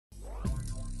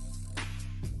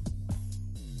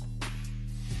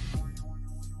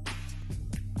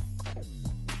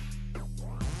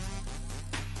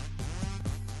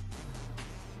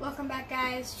Welcome back,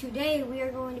 guys. Today we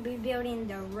are going to be building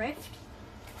the Ryft.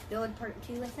 Build part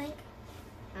 2, I think.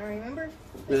 I don't remember.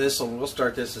 We'll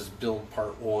start this as build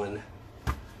part 1.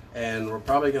 And we're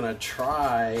probably going to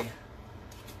try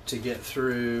to get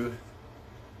through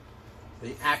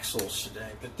the axles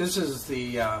today. But this is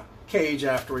the cage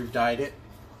after we've dyed it.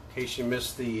 In case you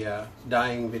missed the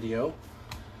dyeing video.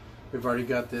 We've already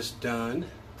got this done.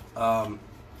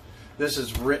 This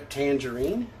is Ryft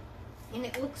Tangerine. And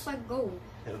it looks like gold.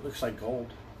 And it looks like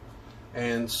gold.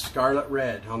 And scarlet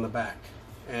red on the back.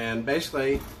 And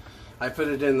basically, I put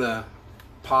it in the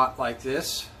pot like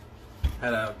this.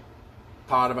 Had a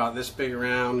pot about this big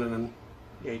around and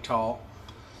yay tall.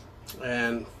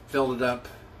 And filled it up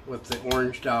with the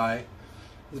orange dye.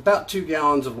 It's about 2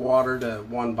 gallons of water to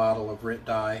 1 bottle of Ryft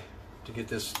dye to get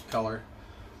this color.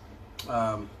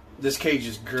 This cage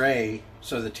is gray,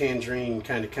 so the tangerine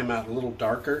kind of came out a little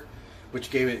darker, which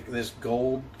gave it this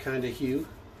gold kind of hue,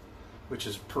 which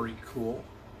is pretty cool.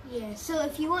 Yeah, so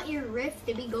if you want your Ryft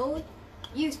to be gold,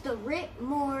 use the Ryft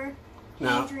more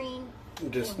tangerine. No,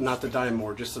 just not the dye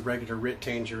more, just the regular Ryft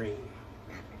tangerine.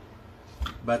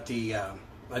 But the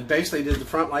I basically did the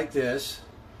front like this,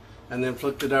 and then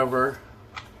flipped it over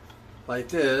like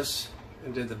this,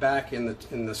 and did the back in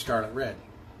the scarlet red,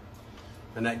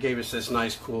 and that gave us this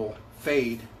nice cool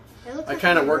fade. I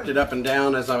kind of worked it up and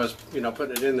down as I was,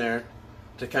 putting it in there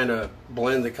to kind of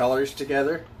blend the colors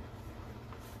together,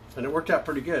 and it worked out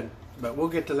pretty good. But we'll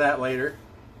get to that later.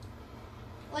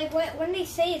 Like when they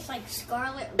say it's like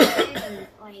scarlet red and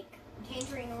like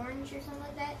tangerine orange or something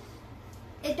like that,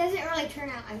 it doesn't really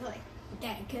turn out, I feel like,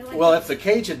 that good. Well, if the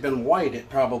cage had been white, it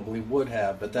probably would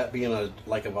have, but that being a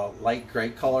light gray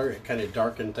color, it kind of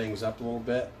darkened things up a little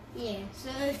bit. Yeah, so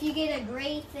if you get a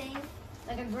gray thing,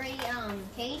 like a gray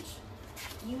cage,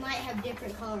 you might have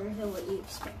different colors than what you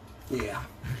expect. Yeah.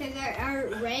 Because our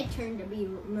red turned to be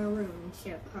maroon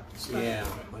instead of scarlet. Yeah,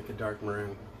 like a dark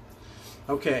maroon.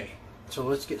 Okay, so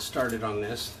let's get started on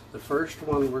this. The first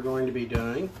one we're going to be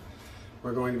doing,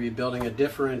 we're going to be building a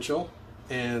differential,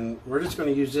 and we're just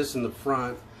going to use this in the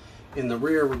front. In the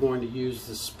rear, we're going to use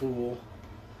the spool,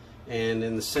 and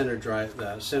in the center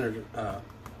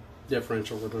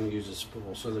differential, we're going to use a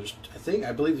spool. So there's,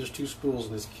 I believe there's 2 spools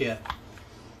in this kit,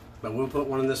 but we'll put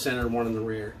one in the center and one in the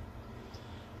rear.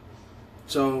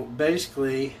 So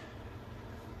basically,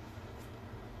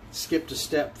 skip to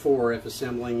step 4 if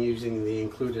assembling using the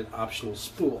included optional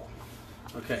spool.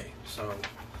 Okay, so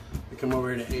we come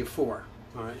over to A4.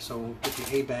 All right, so we'll get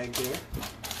the A bag there.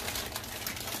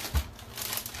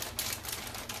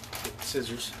 Get the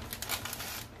scissors.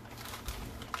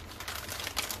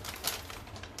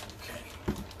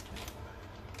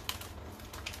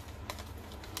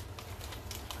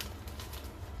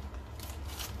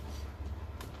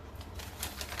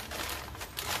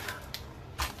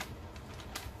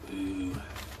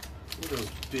 Those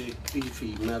big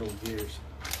beefy metal gears.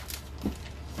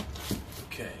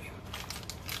 Okay,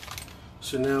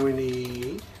 so now we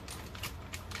need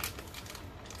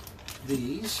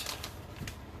these.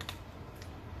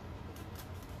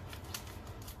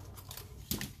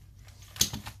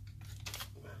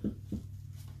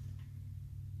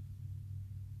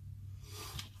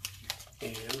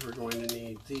 And we're going to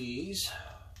need these.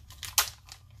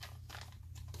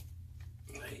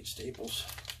 I hate staples.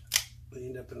 They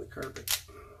end up in the carpet.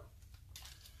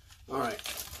 All right.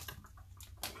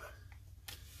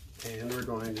 And we're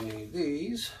going to need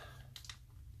these.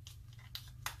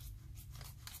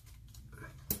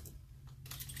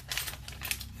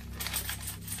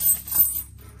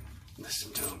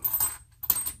 Listen to them.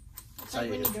 It's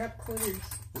like when you drop quarters.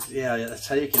 Yeah, that's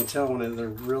how you can tell when they're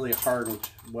really hardened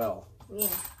well. Yeah.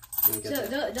 You get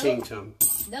the ting to them.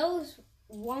 Those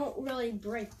won't really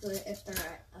break if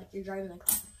they're like you're driving the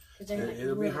car.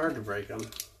 It'll be hard to break them.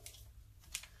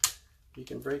 You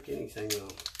can break anything though.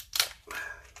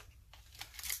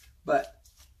 But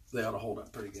they ought to hold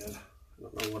up pretty good. I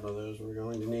don't know what of those we're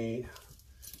going to need.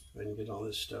 I can get all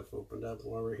this stuff opened up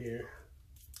while we're here.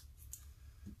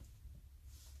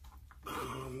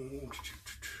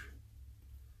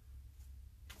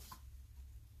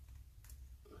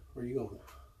 Where are you going?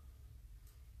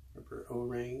 Rubber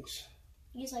O-rings.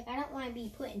 He's like, I don't want to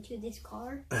be put into this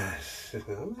car.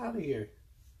 I'm out of here.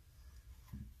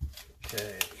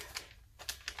 Okay.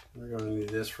 We're going to need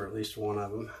this for at least one of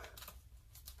them.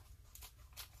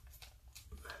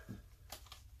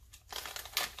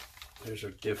 There's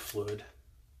our diff fluid.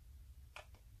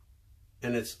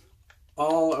 And it's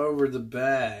all over the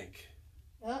bag.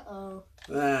 Uh-oh.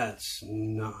 That's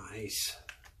nice.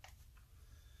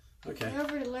 Okay.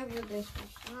 Whoever delivered this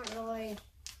was not really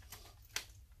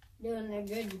doing a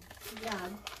good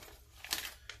job.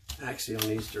 Axial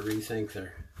needs to rethink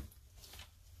their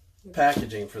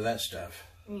packaging for that stuff.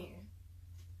 Yeah.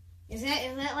 Is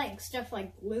that like stuff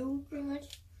like glue, pretty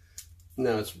much?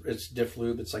 No, it's diff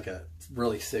lube. It's like a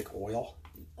really thick oil.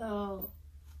 Oh.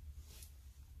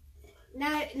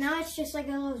 Now it's just like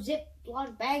a little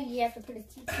Ziploc bag you have to put a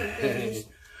teacher in.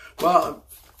 Well,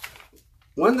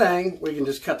 one thing, we can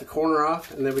just cut the corner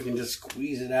off and then we can just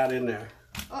squeeze it out in there.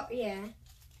 Oh, yeah.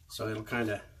 So it'll kind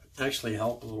of actually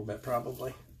help a little bit,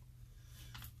 probably.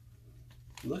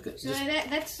 Look at so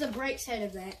that's the bright side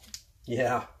of that.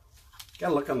 Yeah.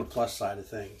 Gotta look on the plus side of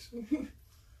things.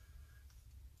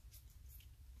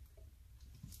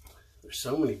 There's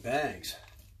so many bags.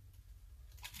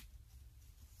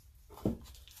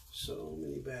 So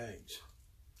many bags.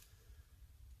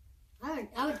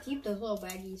 I would keep those little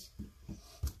baggies.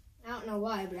 I don't know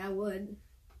why, but I would.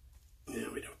 Yeah,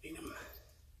 we don't need them.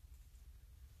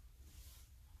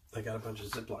 I got a bunch of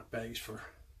Ziploc bags for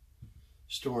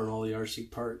storing all the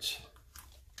RC parts.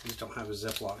 These don't have a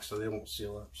Ziploc, so they won't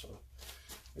seal up, so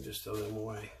I just throw them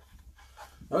away.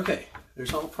 Okay,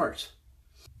 there's all the parts.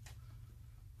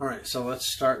 Alright, so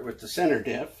let's start with the center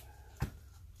diff.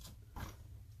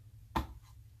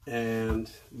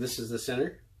 And this is the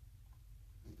center.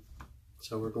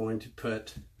 So we're going to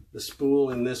put the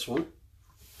spool in this one.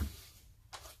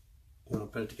 You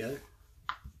want to put it together?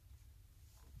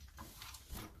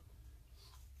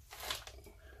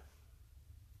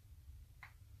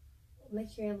 Make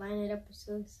sure you line it up with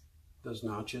those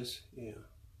notches, yeah.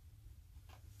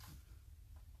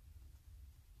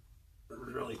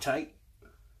 Really tight.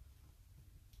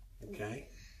 Okay.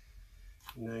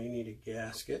 Now you need a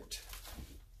gasket.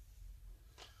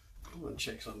 I want to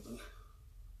check something.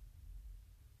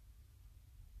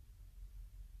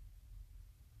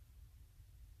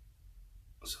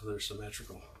 So they're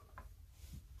symmetrical.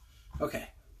 Okay.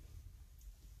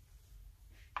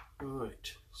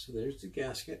 Alright, so there's the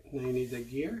gasket. Now you need the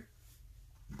gear.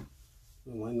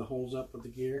 We'll line the holes up with the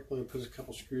gear. I'm going to put a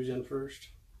couple screws in first.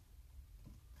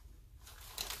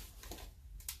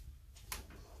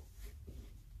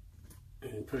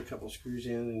 And put a couple screws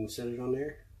in and set it on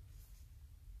there.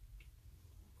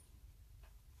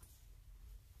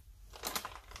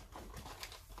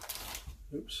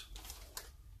 Oops.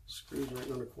 Screws aren't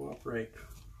going to cooperate.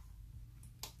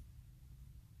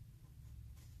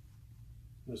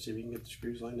 Let's see if you can get the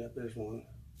screws lined up. There's one.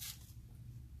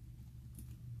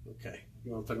 Okay,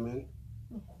 you want to put them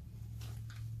in?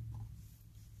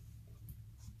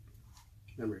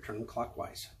 Remember, turn them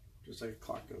clockwise, just like a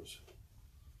clock goes.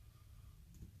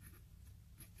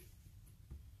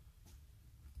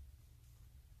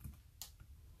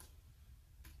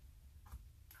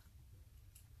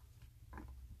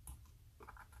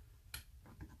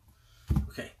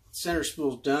 Okay, center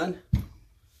spool's done.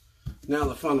 Now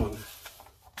the fun one.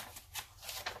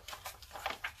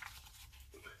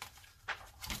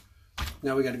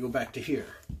 Now we got to go back to here.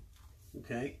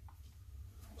 Okay,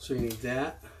 so you need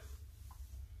that.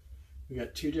 We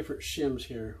got two different shims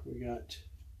here. We got,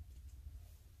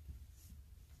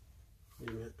 wait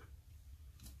a minute.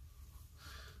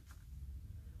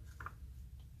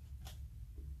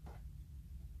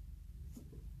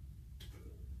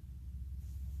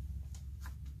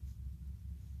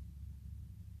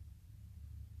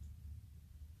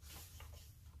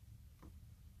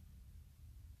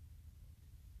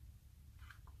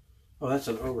 Oh, that's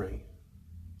an O-ring.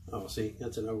 Oh, see,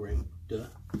 that's an O-ring. Duh.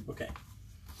 Okay.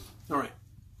 All right.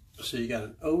 So you got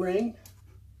an O-ring,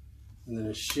 and then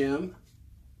a shim,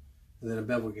 and then a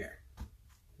bevel gear.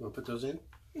 You want to put those in?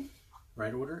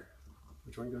 Right order?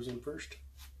 Which one goes in first?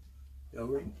 The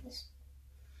O-ring?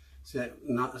 See that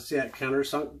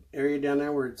countersunk area down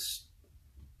there where it's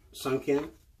sunk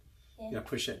in? Yeah. You got to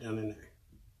push that down in there.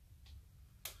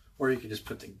 Or you could just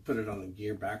put it on the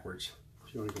gear backwards.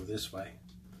 If you want to go this way.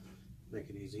 Make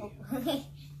it easy. Okay.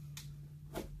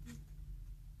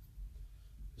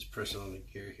 Just press it on the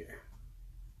gear here.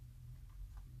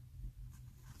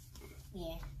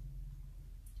 Yeah.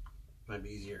 Might be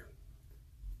easier.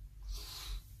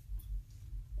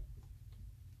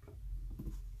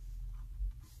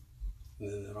 And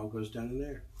then that all goes down in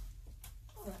there.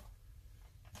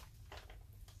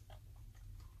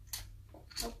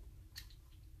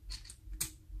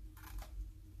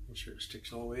 Make sure it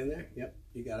sticks all the way in there. Yep,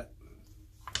 you got it.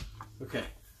 Okay,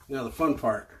 now the fun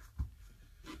part.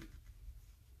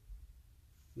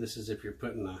 This is if you're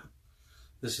putting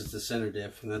this is the center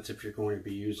diff, and that's if you're going to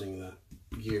be using the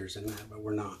gears in that, but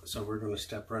we're not. So we're going to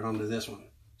step right onto this one.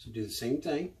 So do the same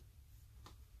thing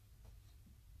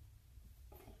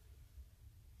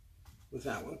with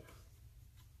that one.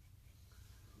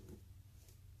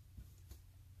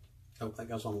 Oh, that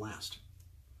goes on last.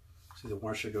 See, the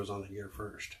washer goes on the gear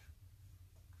first.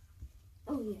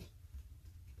 Oh, yeah.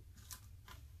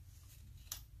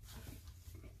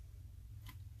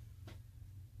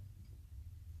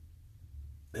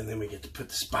 And then we get to put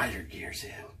the spider gears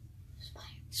in.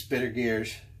 Spitter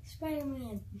gears.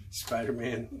 Spider-Man.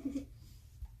 Spider-Man.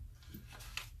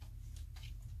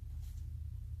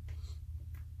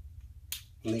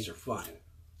 And these are fun.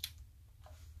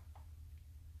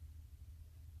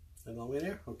 That all the way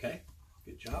there? Okay.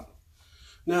 Good job.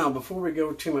 Now, before we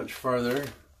go too much further,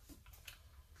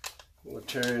 we'll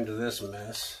tear into this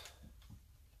mess.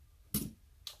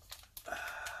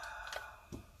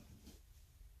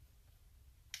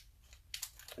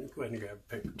 Go ahead and grab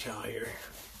a paper towel here.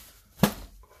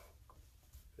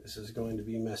 This is going to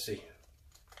be messy.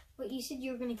 Wait, you said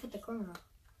you were going to cut the corner off.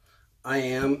 I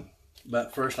am,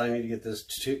 but first I need to get this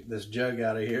jug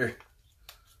out of here.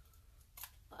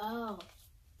 Oh,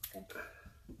 okay.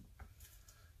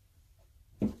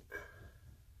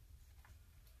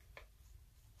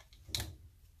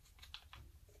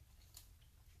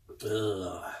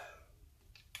 Ugh.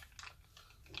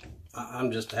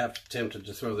 I'm just half tempted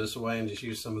to throw this away and just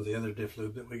use some of the other diff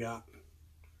lube that we got,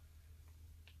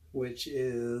 which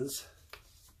is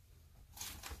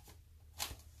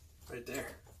right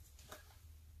there.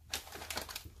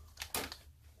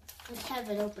 Let's have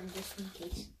it open just in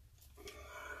case.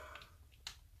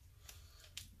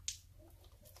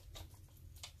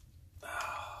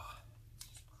 Oh,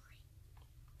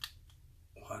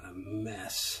 what a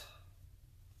mess.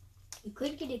 You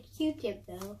could get a Q-tip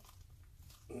though.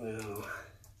 No.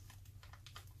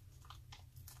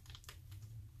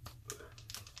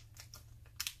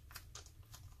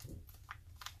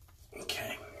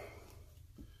 Okay.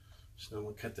 So I'm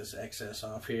going to cut this excess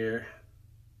off here.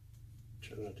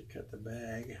 Try not to cut the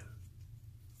bag.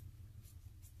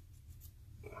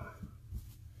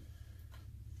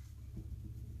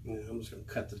 Yeah, I'm just going to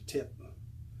cut the tip.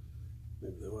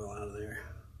 Move the oil out of there.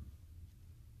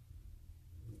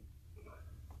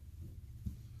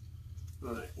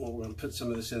 Alright, well, we're going to put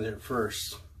some of this in there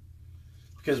first.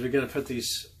 Because we got to put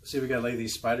these, see, we got to lay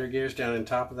these spider gears down on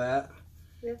top of that.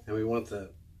 Yep. And we want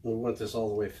this all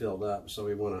the way filled up, so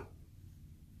we want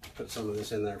to put some of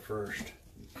this in there first.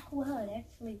 Well, it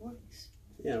actually works.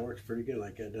 Yeah, it works pretty good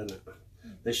like that, doesn't it?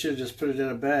 They should have just put it in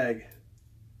a bag.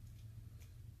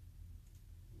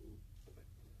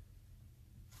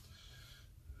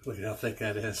 Look at how thick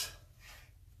that is.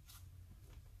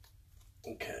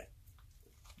 Okay.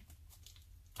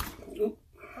 Oop.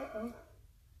 Uh-oh.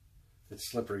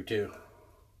 It's slippery too.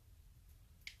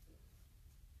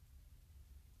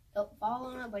 Don't fall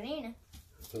on a banana.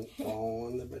 Don't fall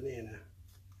on the banana.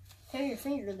 Tear your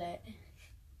finger that.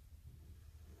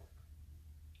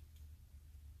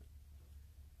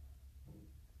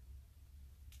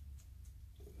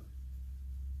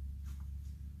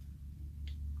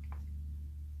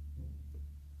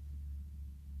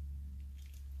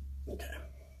 Okay.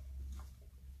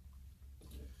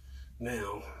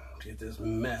 Now, to get this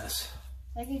mess.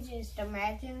 I can just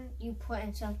imagine you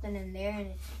putting something in there and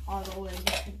it's all the way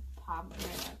just popping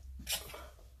right up.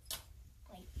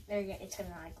 Like, it's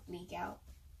gonna like leak out.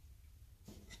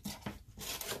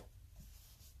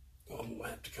 Well, I might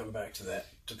have to come back to that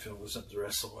to fill this up the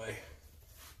rest of the way.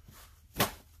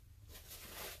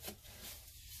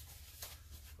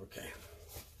 Okay.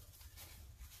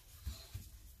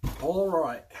 All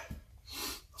right.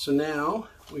 So now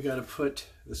we got to put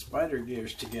the spider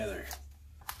gears together.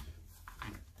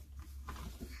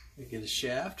 We get a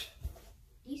shaft.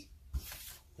 These?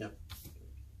 Yep.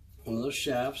 One of those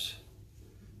shafts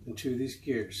and two of these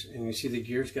gears. And you see the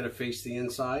gears got to face the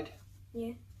inside?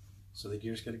 Yeah. So the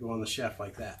gears got to go on the shaft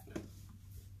like that.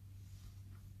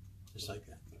 Just like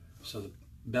that. So the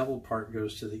bevel part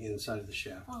goes to the inside of the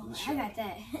shaft. Oh, the I got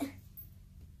that.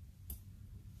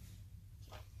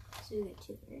 So we got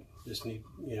two there. Just need,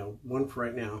 one for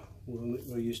right now.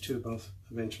 We'll use two of both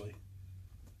eventually.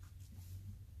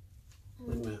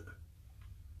 Wait a minute.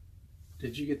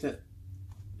 Did you get that?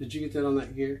 Did you get that on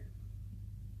that gear?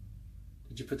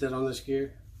 Did you put that on this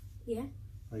gear? Yeah.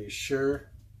 Are you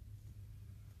sure?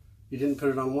 You didn't put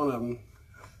it on one of them.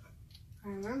 I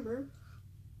remember.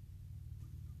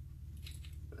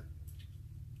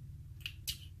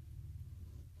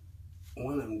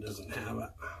 One of them doesn't have it.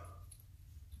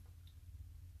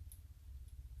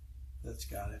 That's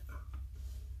got it.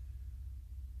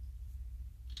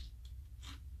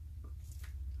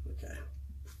 Okay.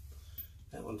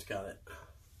 That one's got it.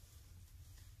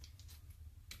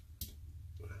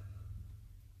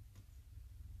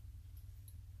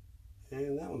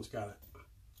 And that one's got it.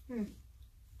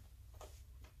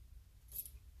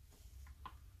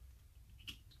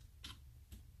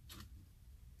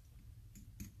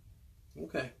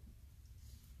 Okay.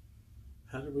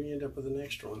 How did we end up with an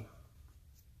extra one?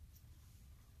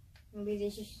 Maybe they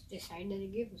just decided to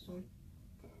give us one.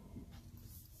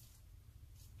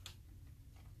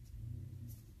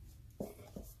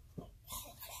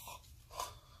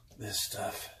 This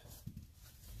stuff.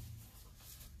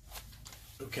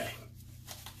 Okay.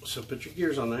 So put your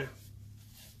gears on there.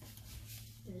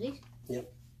 These?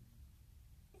 Yep.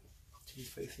 Teeth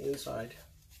face the inside.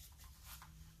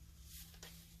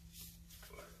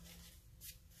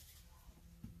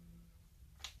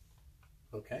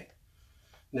 Okay.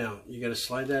 Now you got to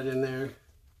slide that in there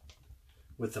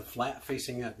with the flat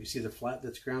facing up. You see the flat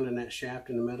that's grounding that shaft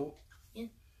in the middle? Yeah.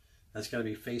 That's got to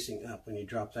be facing up when you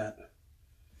drop that.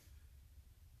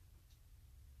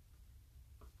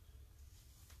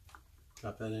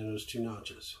 Drop that in those 2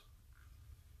 notches.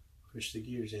 Push the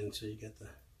gears in so you get the.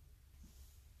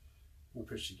 You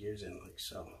push the gears in like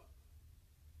so.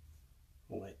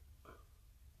 Oh wait.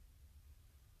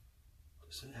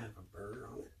 Does it have a burr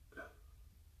on it?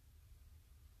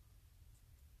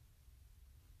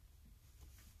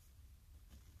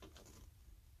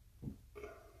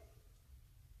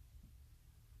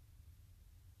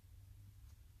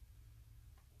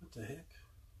 What the heck?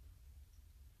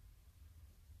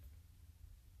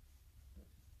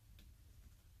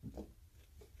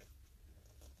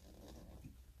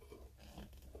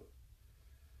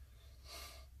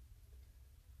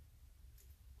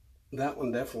 That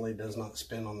one definitely does not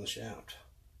spin on the shaft.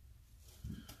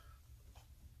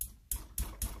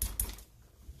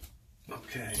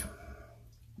 Okay.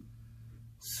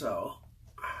 So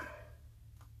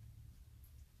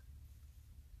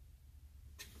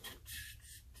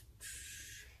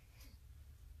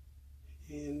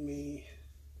hand me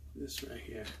this right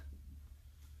here.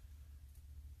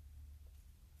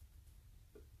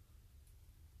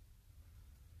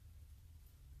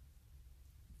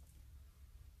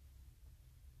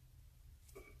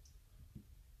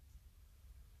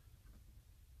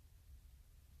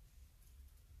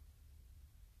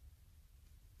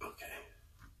 Okay.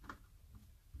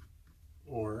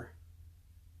 Or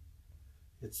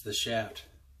it's the shaft.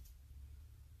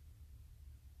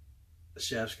 The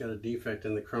shaft's got a defect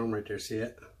in the chrome right there, see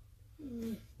it?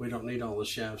 Mm. We don't need all the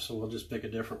shafts, so we'll just pick a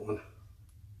different one.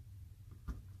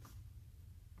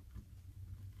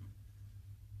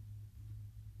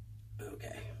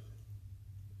 Okay.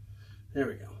 There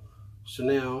we go. So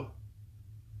now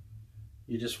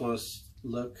you just want to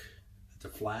look at the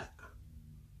flat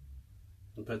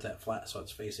and put that flat so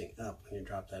it's facing up when you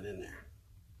drop that in there.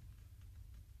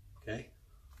 Okay?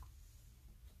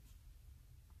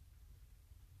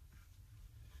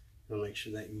 You want to make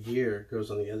sure that gear goes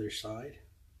on the other side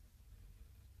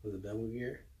with the bevel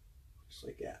gear, just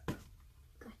like that.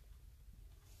 Okay.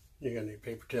 You're going to need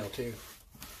paper towel too.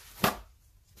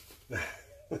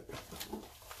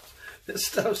 This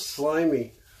stuff's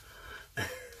slimy.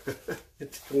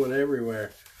 It's going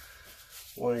everywhere.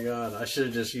 Oh my God, I should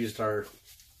have just used our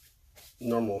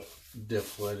normal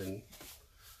diff wood and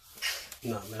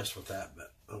not messed with that,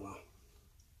 but oh well.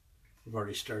 We've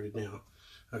already started now.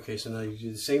 Okay, so now you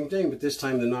do the same thing, but this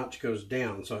time the notch goes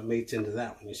down, so it mates into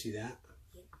that one. You see that?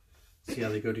 Yeah. See how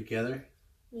they go together?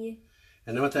 Yeah.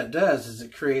 And then what that does is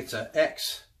it creates an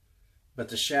X, but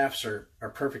the shafts are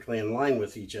perfectly in line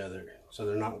with each other. So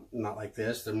they're not like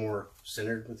this, they're more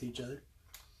centered with each other.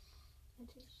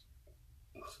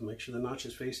 So make sure the notch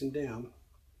is facing down.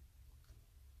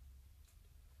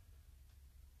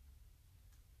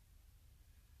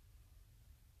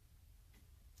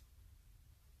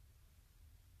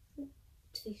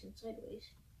 It's facing sideways.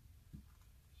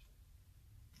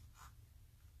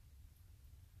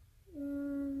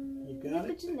 You got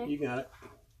it? It's in there. You got it.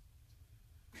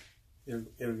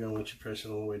 It'll go once you press it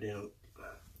all the way down.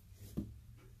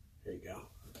 There you go.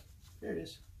 There it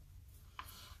is.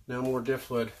 Now more diff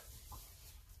wood.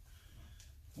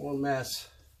 More mess.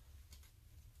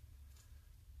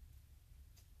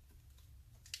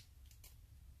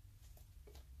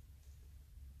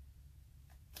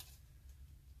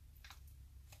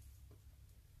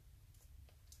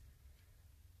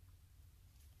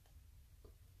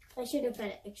 I should have put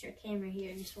an extra camera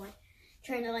here, just like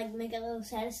trying to like make a little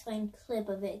satisfying clip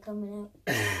of it coming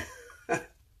out.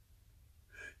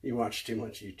 You watch too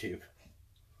much YouTube.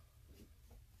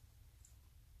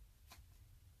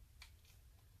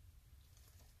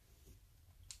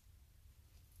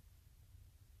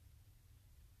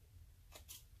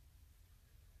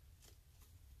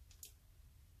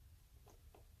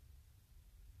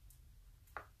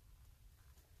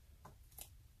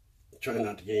 Trying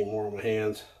not to gain more on my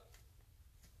hands.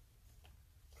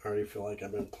 I already feel like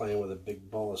I've been playing with a big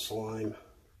ball of slime.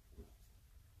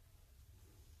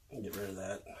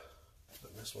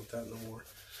 Not messing with that no more.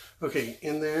 Okay,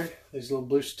 in there, there's a little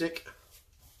blue stick.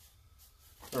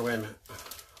 Or wait a minute.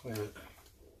 Wait a minute.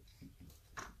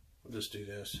 We'll just do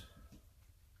this.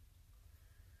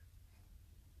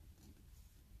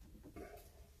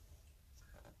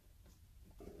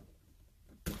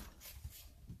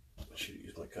 I should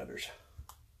use my cutters.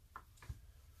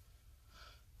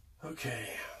 Okay,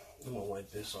 I'm gonna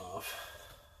wipe this off.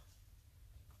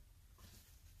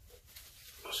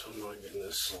 So I'm not getting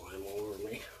this slime all over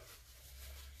me.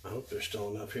 I hope there's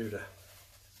still enough here to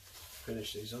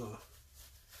finish these off.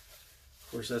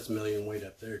 Of course, that's a million weight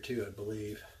up there too, I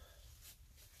believe.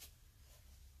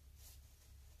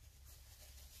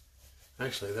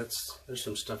 Actually, there's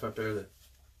some stuff up there that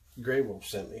Grey Wolf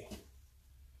sent me.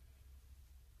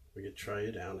 We could try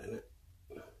it out in it.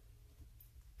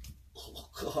 Oh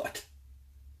God.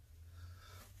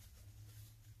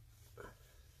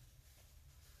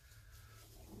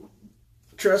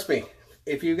 Trust me,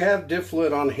 if you have diff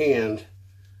fluid on hand,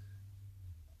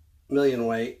 million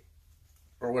weight,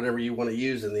 or whatever you want to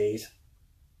use in these,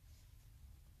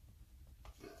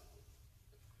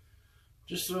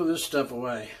 just throw this stuff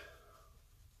away.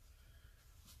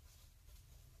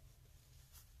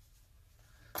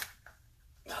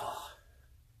 Oh,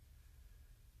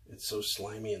 it's so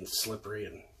slimy and slippery,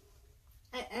 and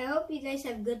I hope you guys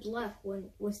have good luck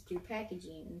with your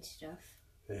packaging and stuff.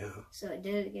 yeah. So it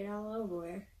doesn't get all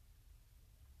over.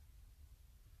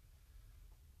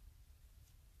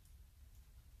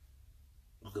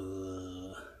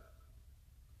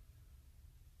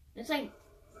 It's like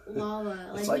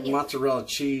lava. It's like mozzarella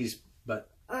cheese, but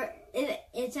or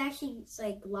it's actually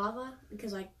like lava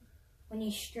because like when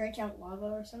you stretch out lava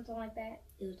or something like that,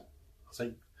 it's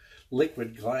like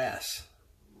liquid glass.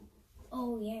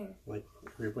 Oh yeah. Like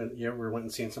you ever went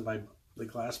and seen somebody the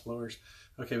glass blowers?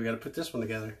 Okay, we got to put this one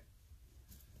together.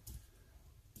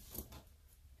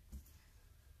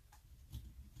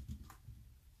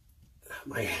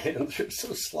 My hands are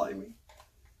so slimy.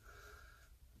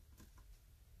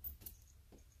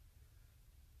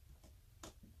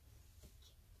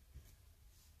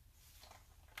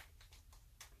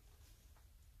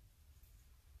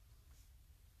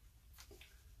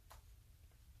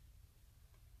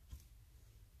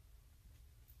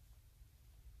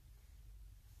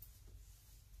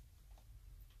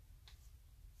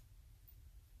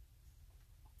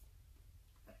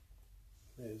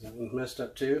 Is that one messed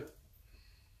up too?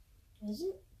 Is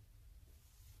it?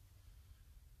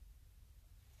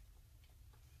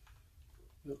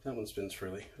 Nope, that one spins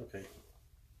freely. Okay.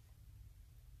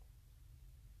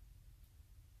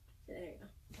 There you go.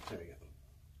 There we go.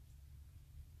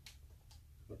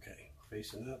 Okay,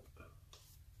 facing up.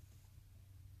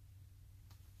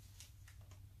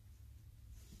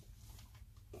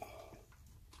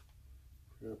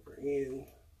 Rub her in.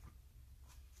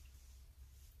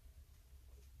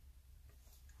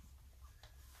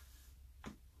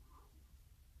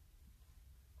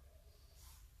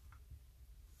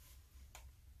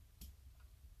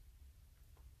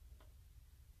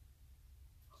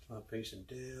 Facing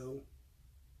down.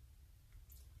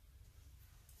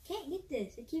 Can't get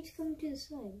this. It keeps coming to the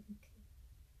side. Okay.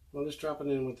 Well, just drop it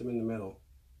in with them in the middle.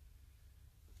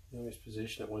 You always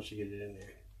position it once you get it in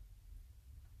there.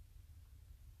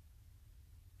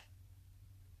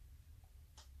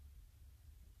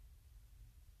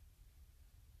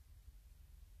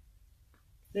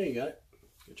 There you got it.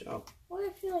 Good job. Why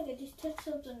I feel like I just touched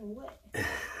something wet.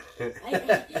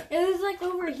 It was like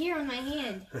over here on my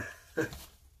hand.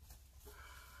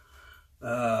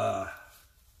 Well,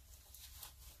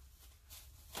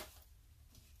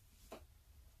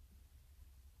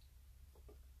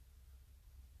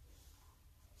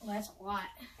 that's a lot.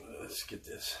 Let's get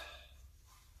this.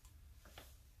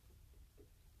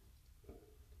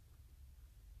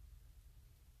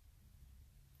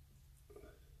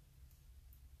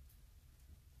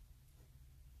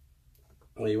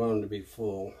 Well, you want them to be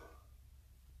full.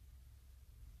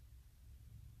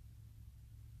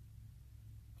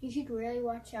 You should really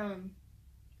watch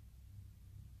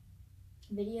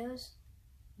videos,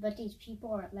 but these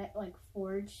people are that like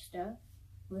forge stuff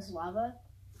with lava.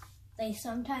 They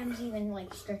sometimes even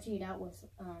like stretch it out with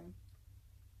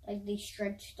like they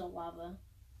stretch the lava.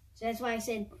 So that's why I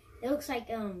said it looks like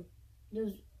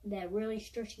that really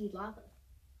stretchy lava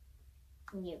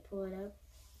when you pull it up.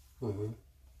 Mm-hmm.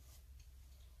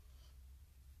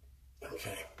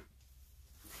 Okay.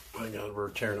 I got we're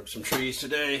tearing up some trees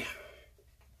today.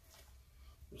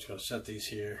 I'm just gonna set these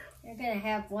here. You're gonna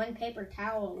have one paper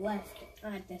towel left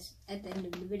at the end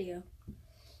of the video.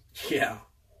 Yeah.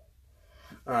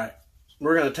 All right.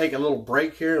 We're gonna take a little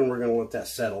break here, and we're gonna let that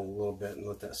settle a little bit and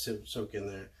let that soak in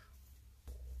there.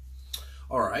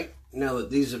 All right, now that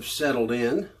these have settled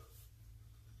in,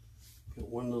 got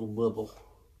one little bubble.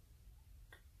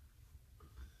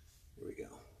 Here we go.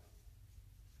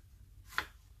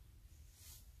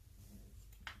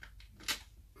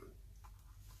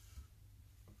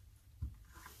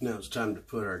 Now it's time to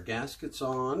put our gaskets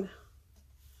on.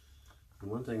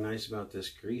 And one thing nice about this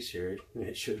grease here,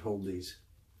 it should hold these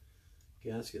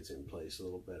gaskets in place a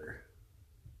little better.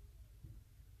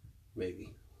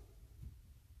 Maybe.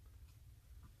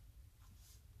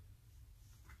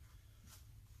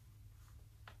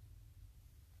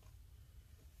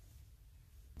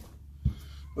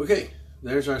 Okay,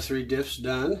 there's our 3 diffs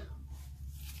done.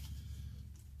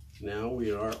 Now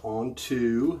we are on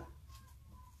to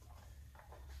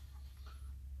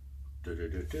wait a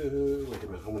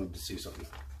minute, I wanted to see something.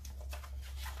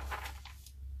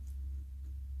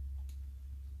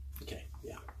 Okay,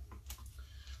 yeah.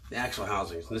 The Axial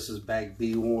housings. This is bag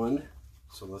B1.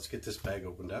 So let's get this bag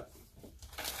opened up.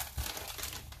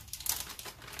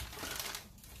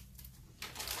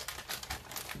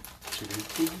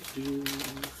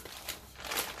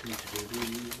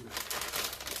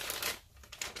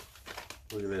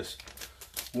 Look at this.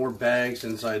 More bags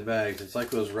inside bags. It's like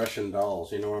those Russian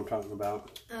dolls. You know what I'm talking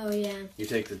about? Oh, yeah. You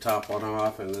take the top one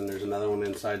off, and then there's another one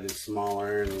inside that's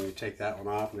smaller, and then you take that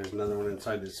one off, and there's another one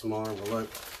inside that's smaller. Well, look,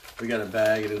 we got a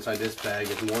bag, and inside this bag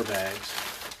is more bags.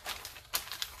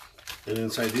 And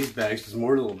inside these bags is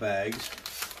more little bags.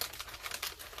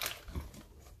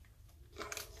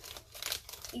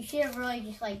 You should have really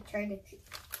just like tried to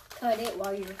cut it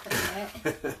while you were cutting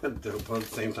it. Do it both at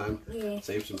the same time. Yeah.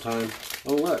 Save some time.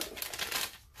 Oh, look.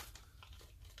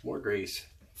 More grease.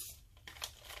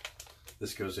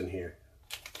 This goes in here.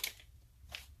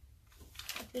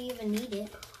 If we even need it.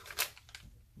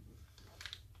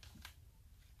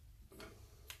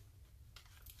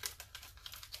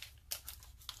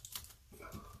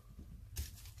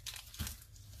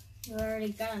 We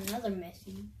already got another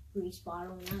messy grease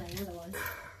bottle, not another one.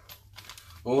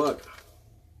 Oh, look.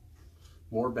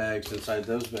 More bags inside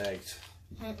those bags.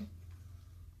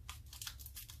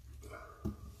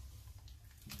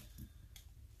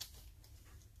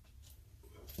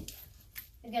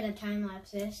 We gotta time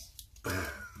lapse this.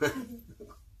 The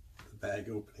bag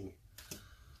opening.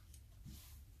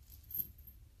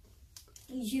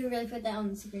 You should really put that on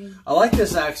the screen. I like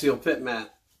this Axial pit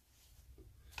mat.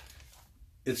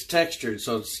 It's textured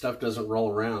so stuff doesn't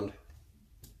roll around.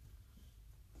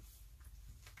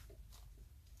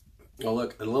 Oh,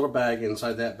 look, a little bag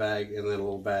inside that bag, and then a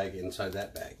little bag inside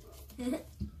that bag.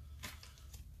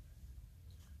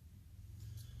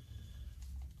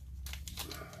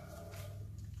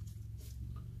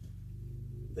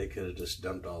 They could have just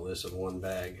dumped all this in one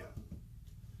bag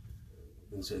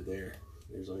and said,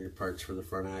 there's all your parts for the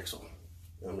front axle.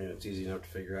 I mean, it's easy enough to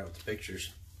figure out with the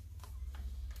pictures.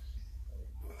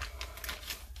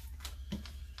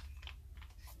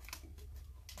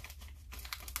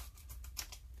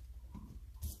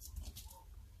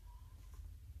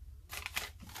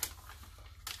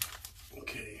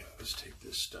 Okay, let's take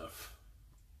this stuff.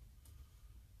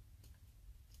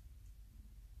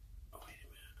 Oh, wait a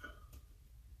minute.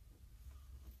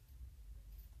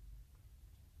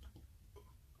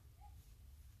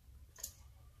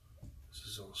 This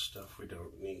is all stuff we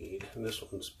don't need, and this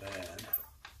one's bad.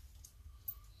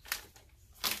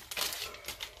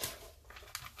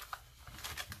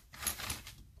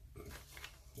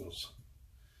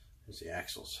 There's the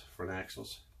axles, front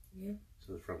axles. Yeah.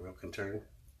 So the front wheel can turn.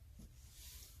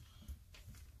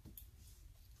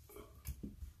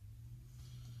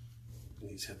 And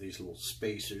these have these little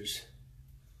spacers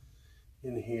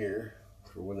in here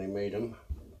for when they made them.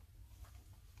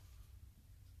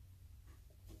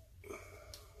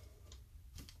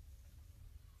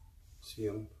 See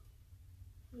them?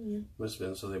 Yeah. Must have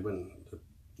been so they wouldn't,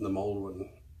 the mold wouldn't,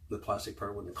 the plastic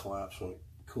part wouldn't collapse when it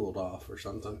cooled off or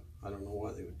something. I don't know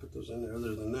why they would put those in there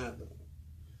other than that, but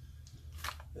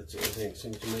that's the only thing that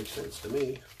seems to make sense to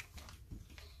me.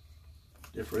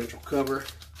 Differential cover.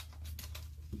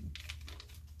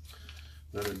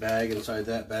 Another bag inside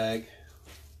that bag.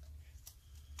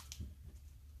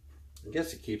 I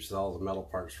guess it keeps all the metal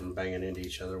parts from banging into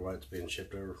each other while it's being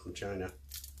shipped over from China.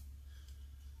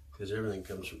 Because everything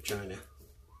comes from China.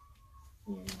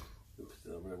 Yeah. Put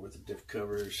that over there with the diff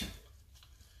covers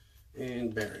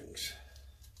and bearings.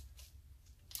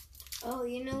 Oh,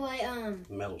 you know what?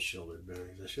 Metal shielded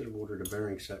bearings. I should have ordered a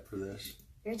bearing set for this.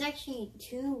 There's actually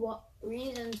two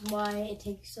reasons why it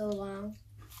takes so long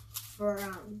for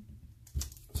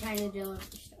China to deliver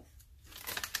stuff.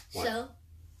 What? So,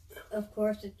 of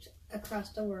course, it's across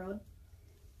the world.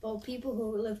 But people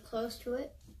who live close to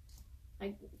it,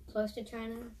 like close to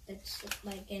China, that's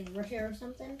like in Russia or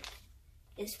something,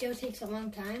 it still takes a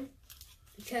long time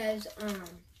because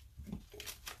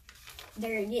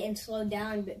they're getting slowed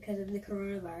down because of the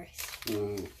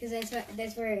coronavirus. Because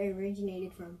that's where it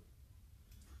originated from.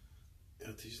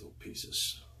 Got these little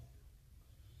pieces.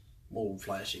 Mold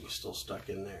flashing is still stuck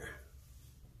in there.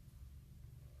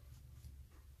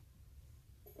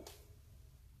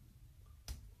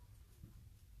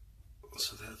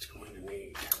 So that's going to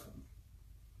need.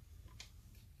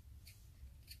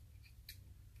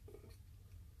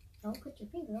 Don't cut your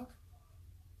finger off.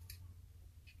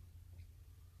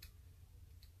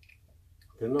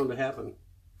 Been known to happen.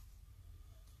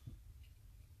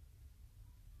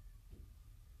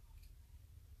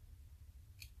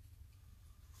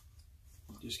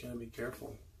 Just gotta be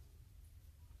careful.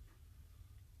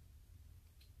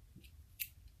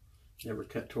 Never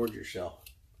cut toward yourself.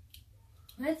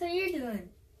 That's what you're doing.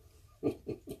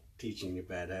 Teaching you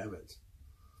bad habits.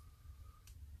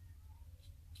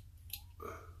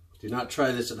 Do not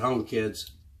try this at home,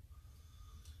 kids.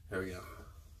 There we go.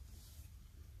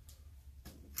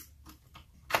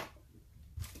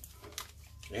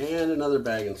 And another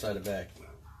bag inside a bag.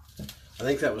 I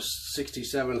think that was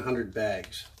 6,700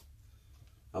 bags.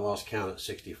 I lost count at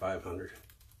 6,500.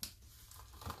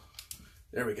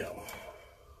 There we go.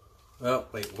 Oh,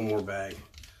 wait, one more bag.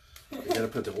 We gotta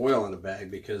put the oil in the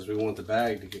bag because we want the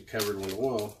bag to get covered with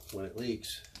oil when it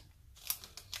leaks.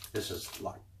 This is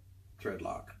thread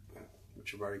lock,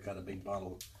 which I've already got a big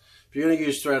bottle. If you're gonna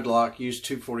use thread lock, use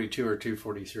 242 or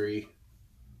 243.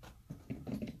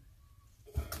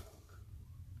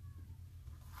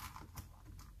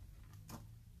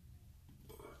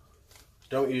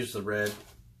 Don't use the red.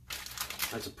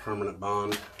 That's a permanent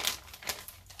bond.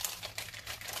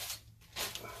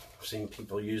 I've seen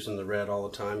people using the red all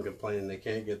the time, complaining they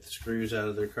can't get the screws out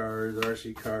of their cars,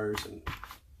 RC cars, and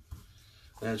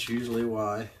that's usually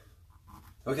why.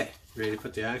 Okay, ready to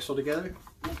put the axle together?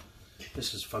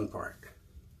 This is the fun part.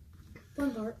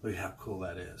 Fun part. Look how cool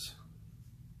that is.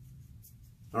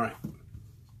 All right.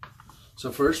 So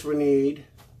first we need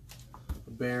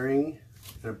a bearing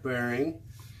and a bearing.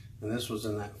 And this was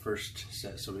in that first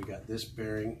set. So we got this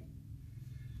bearing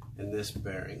and this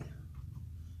bearing.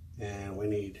 And we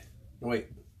need, wait,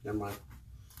 never mind.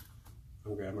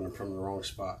 I'm grabbing them from the wrong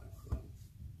spot.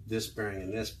 This bearing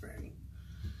and this bearing.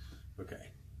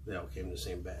 Okay, they all came in the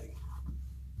same bag.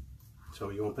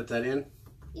 So you want to put that in?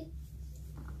 Yeah.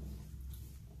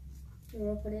 You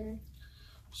want to put it in?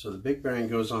 So the big bearing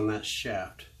goes on that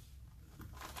shaft.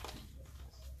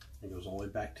 It goes all the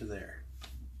way back to there.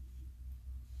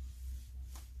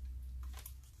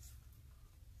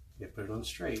 You put it on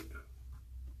straight.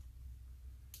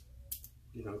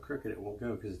 You know, crooked it won't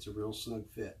go because it's a real snug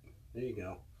fit. There you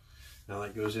go. Now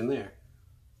that goes in there.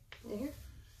 There?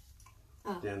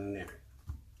 Oh. Down in there.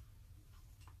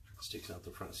 Sticks out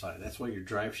the front side. That's what your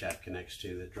drive shaft connects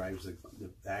to that drives the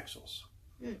axles.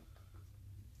 And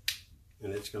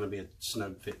it's going to be a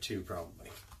snug fit too,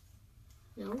 probably.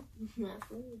 No, not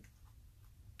for me.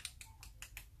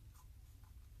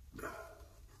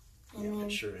 Yeah,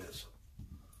 it sure is.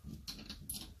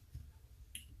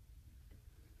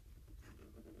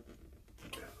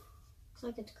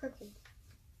 Looks like it's crooked.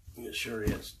 It sure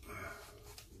is.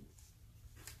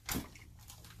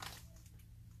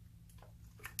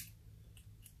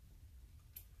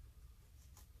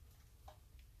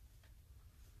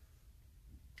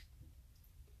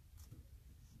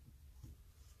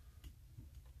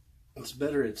 It's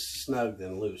better it's snug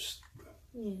than loose.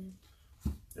 Yeah.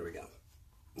 There we go.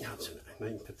 Now it's in there. Now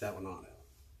you can put that one on.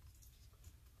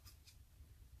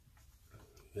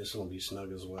 This one will be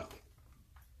snug as well.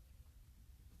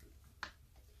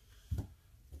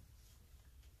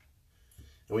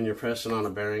 And when you're pressing on a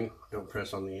bearing, don't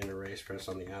press on the inner race, press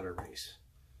on the outer race.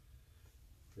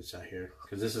 It's out here,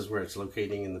 because this is where it's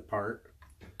locating in the part.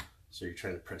 So you're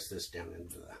trying to press this down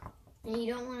into the. And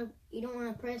you don't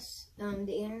want to press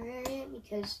the inner area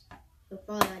because it'll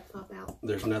probably like pop out.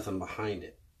 There's nothing behind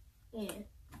it. Yeah.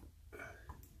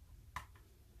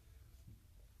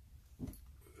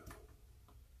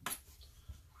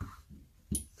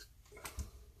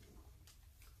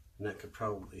 And that could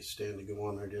probably stand to go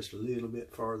on there just a little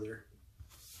bit farther.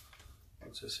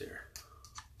 What's this here?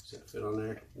 Does that fit on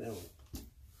there? No.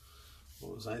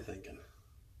 What was I thinking?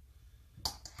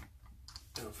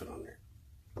 That'll fit on there.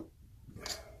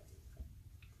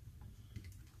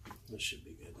 This should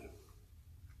be good.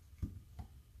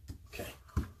 Okay.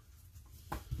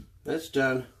 That's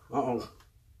done. Uh-oh.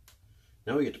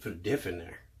 Now we get to put a diff in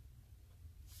there.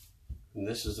 And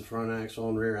this is the front axle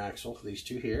and rear axle, these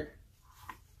two here.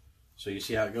 So you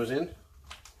see how it goes in?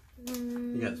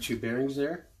 You got the 2 bearings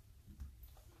there.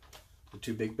 The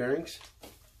 2 big bearings.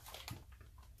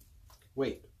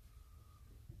 Wait.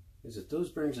 Is it those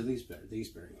bearings or these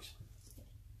bearings?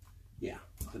 Yeah,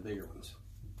 the bigger ones.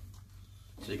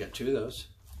 So you got 2 of those.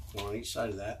 One on each side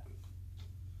of that.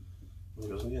 One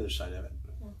goes on the other side of it.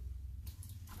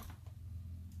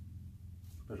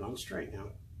 Put it on straight now.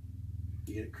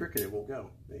 You get it crooked, it won't go.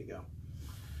 There you go.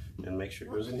 And make sure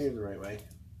it goes in here the right way.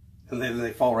 And then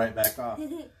they fall right back off.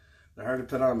 They're hard to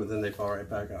put on, but then they fall right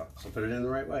back off. So put it in the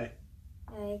right way.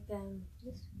 Like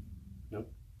this? Nope.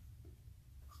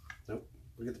 Nope.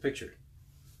 Look at the picture.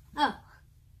 Oh.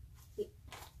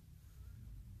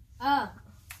 Oh.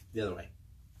 The other way.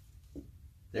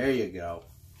 There you go.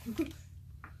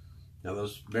 Now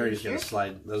those bearings gotta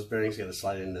slide. Those bearings gotta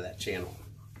slide into that channel.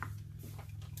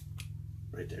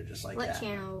 Right there, just like that. What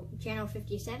channel? Channel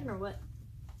 57 or what?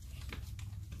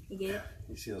 You get it?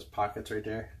 You see those pockets right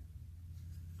there?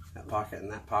 That pocket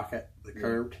and that pocket, the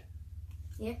curved.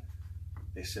 Yeah.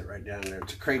 They sit right down there.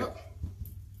 It's a cradle.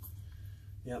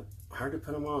 Yep. Hard to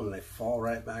put them on, and they fall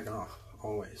right back off.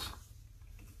 Always.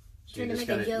 So you just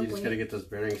gotta get those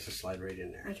bearings to slide right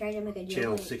in there. I tried to make a joke.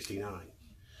 Channel 69,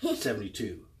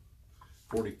 72,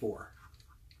 44,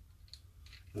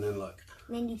 and then look.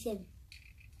 97.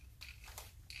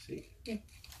 See? Yeah.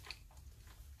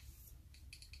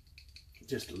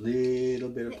 Just a little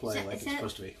bit of play like it's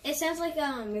supposed to be. It sounds like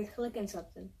you're clicking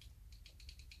something.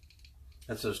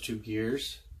 That's those 2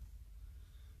 gears.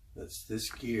 That's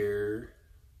this gear,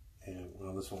 and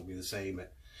well, this won't be the same,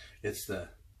 but it's the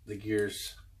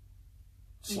gears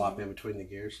slop in between the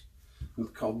gears.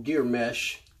 It's called gear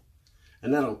mesh,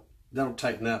 and that'll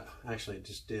tighten up. Actually, it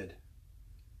just did.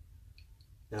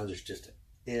 Now there's just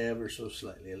ever so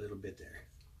slightly a little bit there.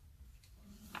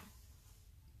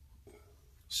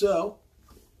 So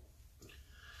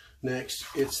next,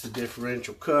 it's the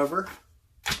differential cover.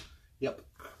 Yep.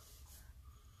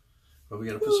 But we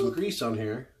got to put some grease on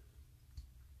here.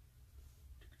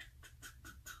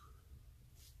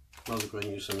 I'll go ahead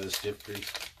and use some of this stiff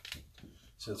grease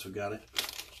since we got it.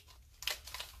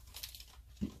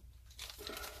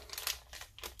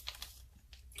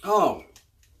 Oh,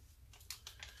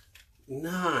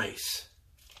 nice.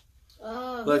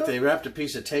 Look, they wrapped a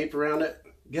piece of tape around it.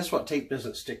 Guess what tape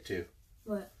doesn't stick to?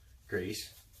 What?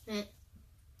 Grease.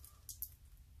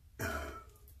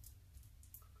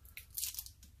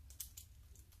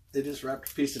 They just wrapped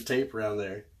a piece of tape around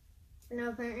there. For no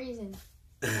apparent reason.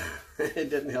 It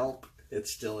didn't help.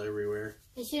 It's still everywhere.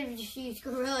 They should have just used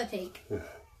Gorilla Tape.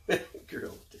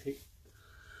 Gorilla Tape.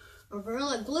 Or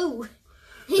Gorilla Glue.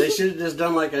 They should have just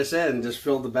done like I said and just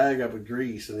filled the bag up with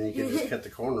grease, and then you could just cut the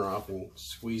corner off and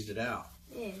squeezed it out.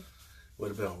 Yeah. Would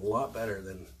have been a lot better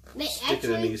than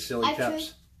sticking in these silly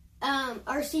cups.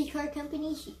 RC car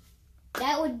company,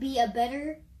 that would be a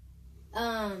better...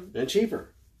 and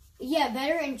cheaper. Yeah,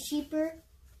 better and cheaper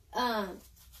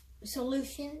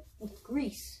solution with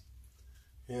grease.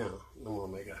 Yeah, I'm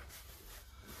going to make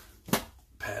a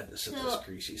pad to set this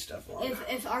greasy stuff on.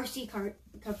 If RC car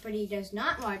company does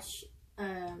not watch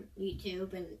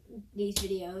YouTube and these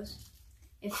videos,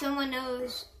 if someone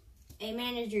knows a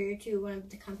manager to one of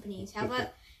the companies, how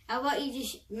about you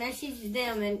just message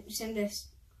them and send this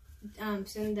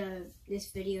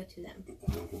video to them?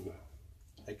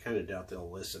 I kind of doubt they'll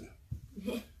listen.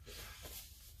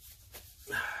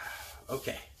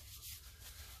 Okay.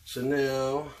 So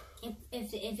now,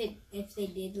 if they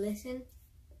did listen,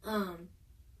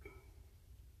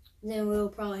 then we'll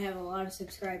probably have a lot of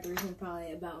subscribers in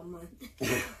probably about a month.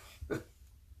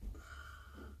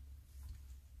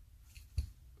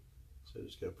 So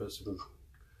just gotta put some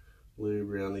lube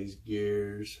around these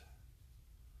gears.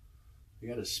 I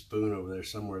got a spoon over there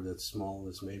somewhere that's small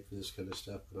that's made for this kind of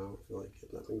stuff, but I don't feel like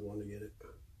getting up and going to get it.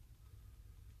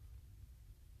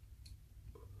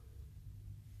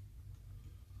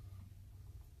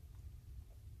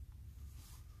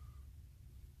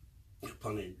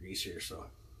 Plenty of grease here, so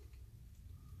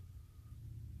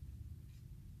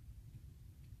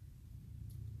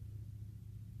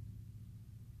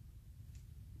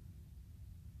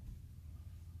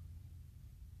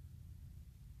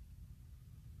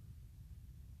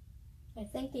I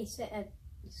think they set at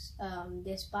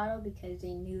this bottle because they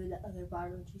knew the other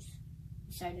bottle just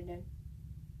decided to.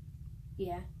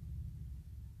 Yeah.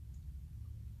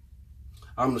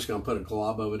 I'm just gonna put a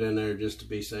glob of it in there just to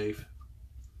be safe.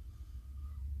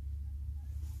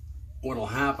 What'll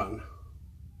happen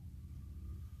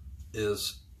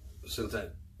is, since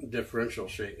that differential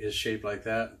shape is shaped like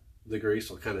that, the grease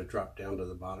will kind of drop down to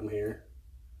the bottom here.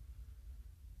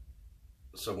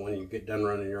 So when you get done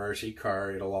running your RC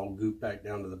car, it'll all goop back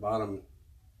down to the bottom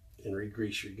and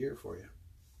re-grease your gear for you.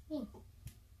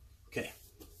 Okay.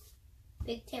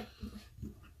 Big tip.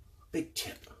 Big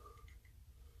tip.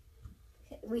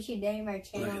 We should name our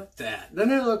channel. Look at that.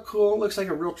 Doesn't it look cool? It looks like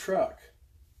a real truck.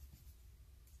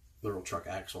 The real truck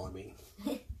axle, I mean.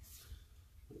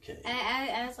 Okay.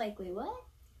 I was like, wait, what?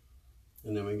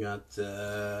 And then we got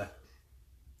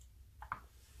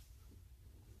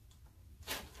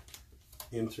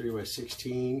M3 by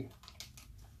 16.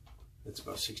 That's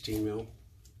about 16 mil.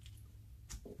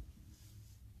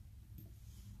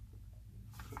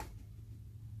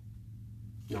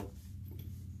 No.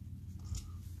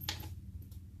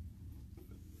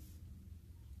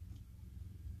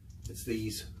 It's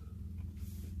these.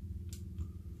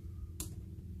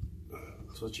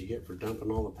 That's what you get for dumping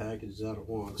all the packages out at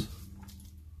once.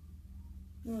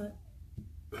 What?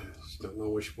 Just don't know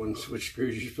which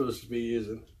screws you're supposed to be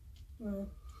using. Well,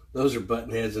 those are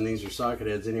button heads and these are socket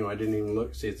heads anyway. I didn't even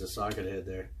look. See, it's a socket head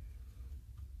there.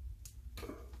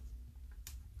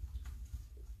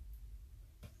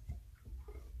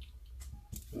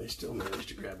 And they still managed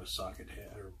to grab a socket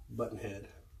head or button head.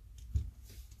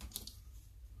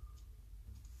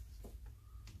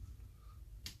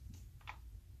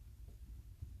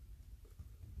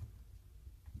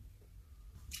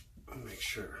 I'll make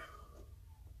sure.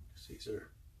 These are,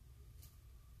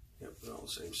 yep, they're all the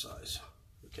same size.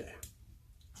 Okay.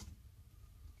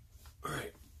 All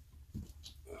right.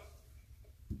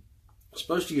 I'm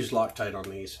supposed to use Loctite on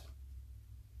these.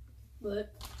 what?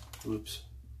 Oops.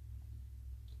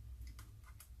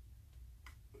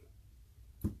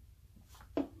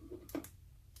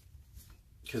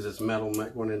 Because it's metal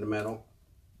going into metal.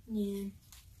 Yeah.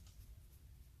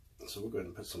 So we'll go ahead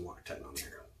and put some Loctite on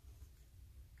here.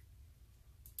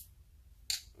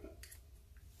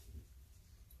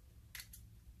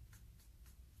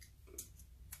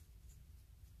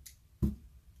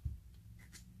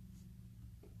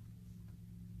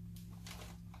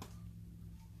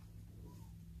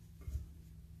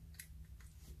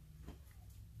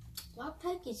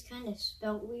 Loctite is kind of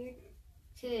spelled weird.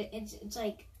 It's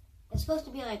like, it's supposed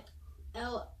to be like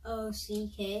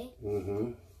L-O-C-K.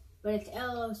 Mm-hmm. But it's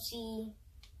L-O-C-T-I-T-E.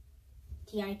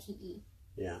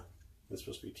 Yeah. It's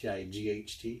supposed to be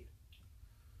T-I-G-H-T.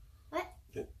 What?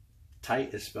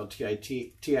 Tight is spelled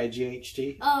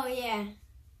T-I-G-H-T. Oh, yeah.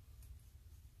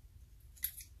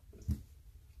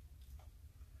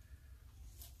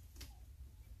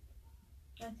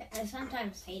 I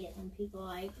sometimes hate it when people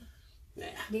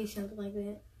do something like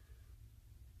that.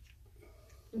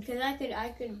 Because I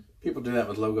could. People do that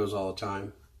with logos all the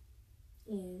time.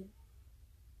 Yeah.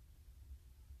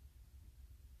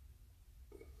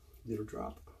 Little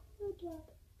drop. Little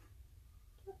drop.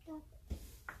 Drop, drop.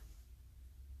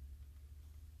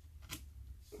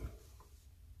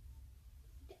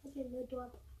 Little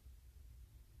drop.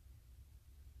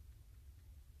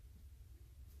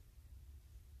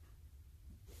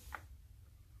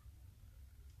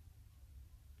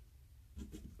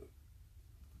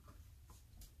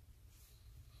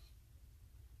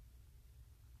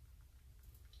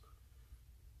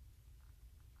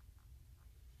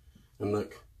 And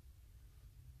look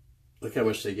how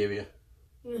much they give you.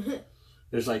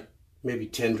 There's like maybe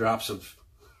 10 drops of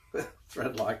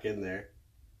thread lock in there.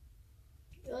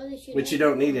 Well, which you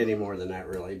don't need any more than that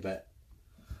really, but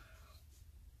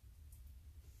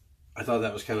I thought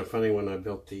that was kind of funny when I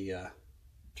built the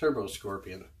Turbo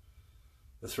Scorpion,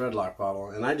 the thread lock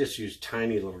bottle, and I just use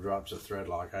tiny little drops of thread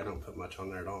lock. I don't put much on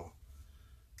there at all.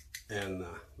 And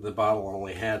the bottle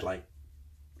only had like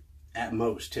at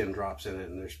most 10 drops in it,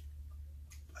 and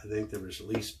I think there was at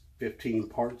least 15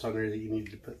 parts on there that you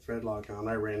needed to put thread lock on.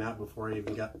 I ran out before I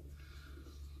even got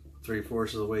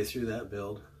 3/4 of the way through that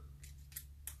build.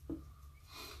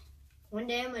 One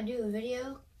day I'm going to do a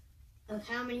video of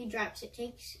how many drops it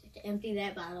takes to empty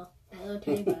that bottle. That little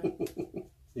tiny bottle.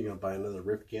 You're going to buy another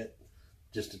Ryft kit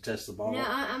just to test the bottle? No,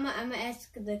 I'm going to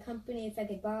ask the company if I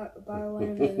could borrow one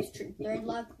of those thread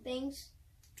lock things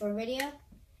for a video.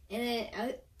 And then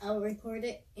I'll record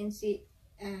it and see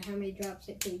how many drops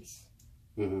it takes.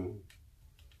 Mm-hmm.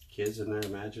 Kids and their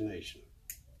imagination.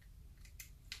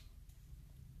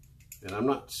 And I'm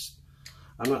not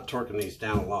torquing these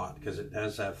down a lot because it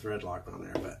does have thread lock on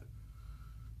there, but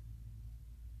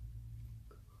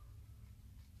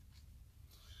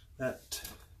that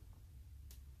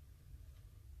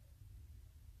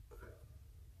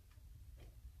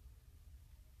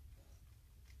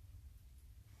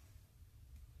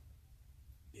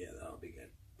yeah, that'll be good.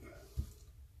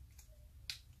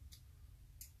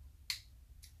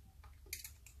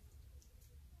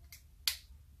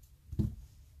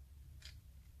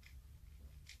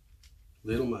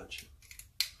 Little much.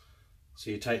 So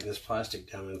you tighten this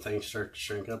plastic down and things start to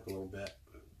shrink up a little bit.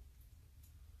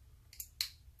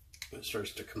 It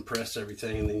starts to compress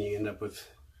everything, and then you end up with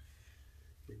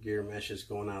your gear meshes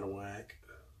going out of whack.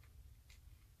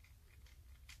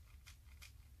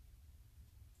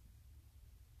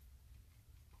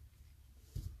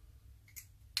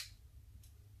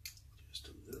 Just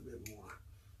a little bit more.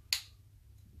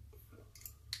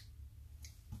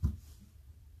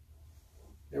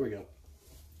 There we go.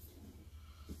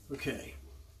 Okay.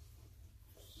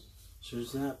 So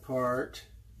there's that part.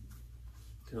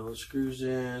 Get all the screws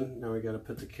in. Now we got to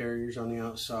put the carriers on the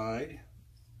outside.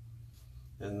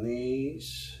 And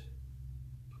these,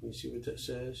 can you see what that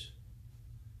says?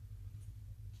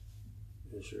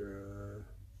 Is there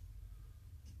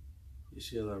you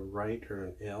see a right or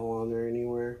an L on there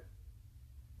anywhere?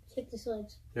 Check the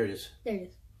sides. There it is. There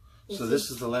it is. So this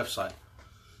is the left side.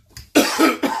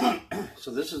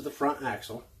 So this is the front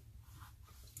axle.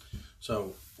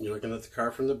 So you're looking at the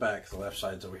car from the back. The left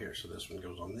side's over here. So this one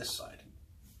goes on this side.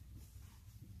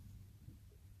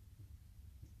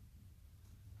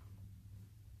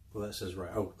 Well, that says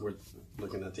right. Oh, we're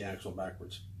looking at the axle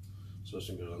backwards. So this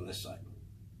one goes on this side.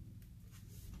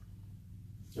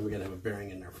 And we got to have a bearing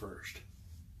in there first.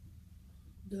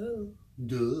 Duh.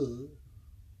 Duh.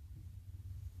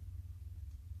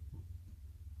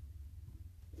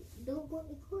 Don't put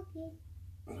it crooked.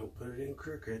 Don't put it in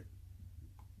crooked.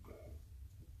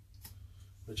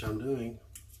 Which I'm doing.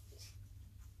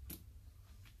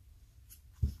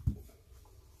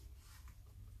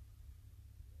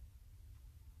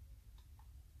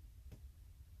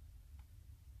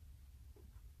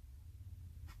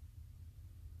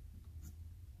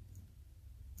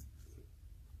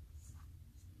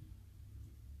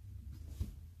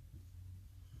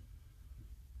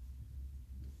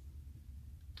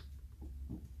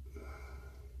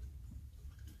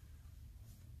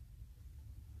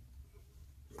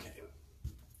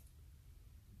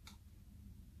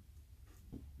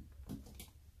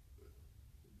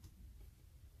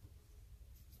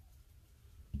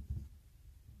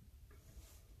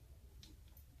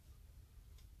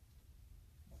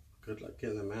 Good luck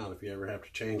getting them out if you ever have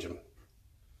to change them.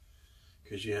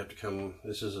 Because you have to come,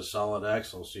 this is a solid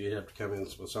axle, so you have to come in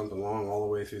with something long all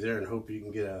the way through there and hope you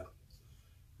can get a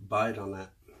bite on that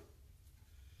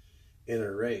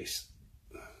inner race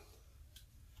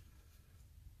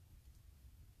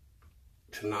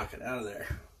to knock it out of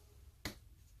there.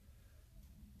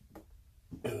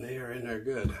 And they are in there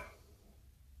good.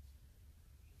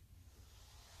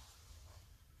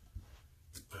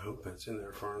 I hope that's in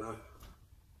there far enough.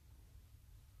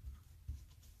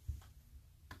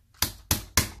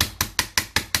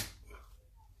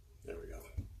 There we go.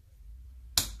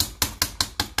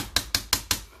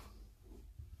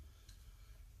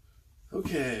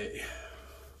 Okay.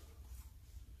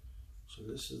 So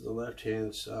this is the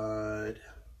left-hand side.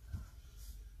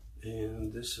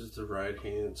 And this is the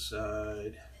right-hand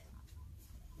side.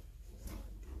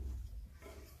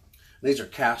 These are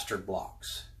caster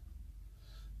blocks.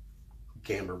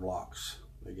 Camber blocks,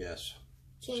 I guess.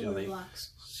 Camber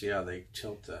blocks. See how they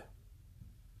tilt the...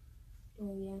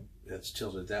 Oh, yeah. That's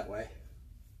tilted that way.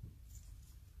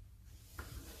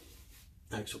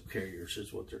 Axle carriers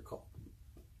is what they're called.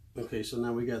 Okay, so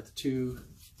now we got the two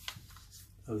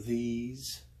of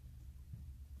these.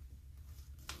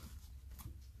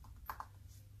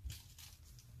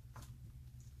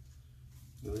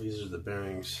 And these are the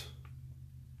bearings.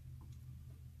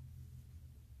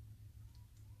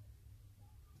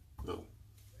 Oh.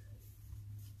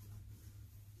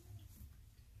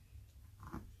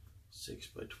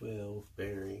 6x12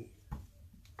 bearing.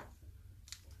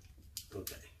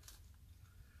 Okay.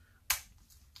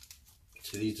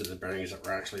 So these are the bearings that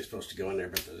were actually supposed to go in there,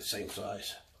 but they're the same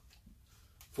size.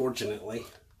 Fortunately.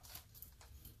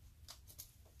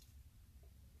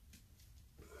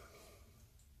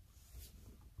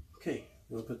 Okay,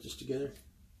 you want to put this together?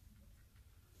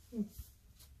 You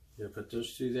gonna put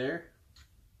those two there?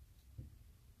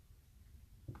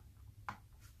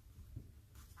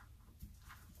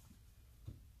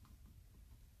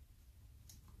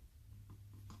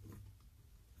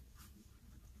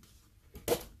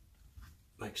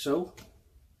 Like so.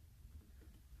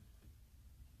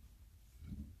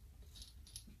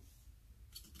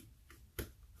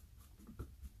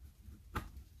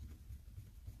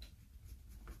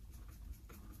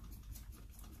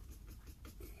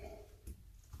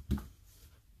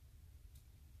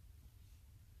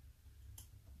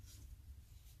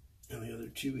 And the other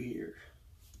two here.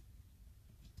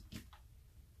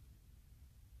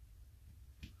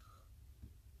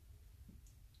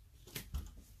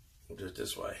 We'll do it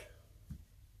this way.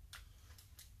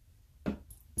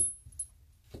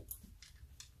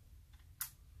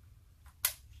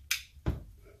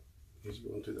 He's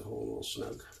going through the hole a little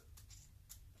snug.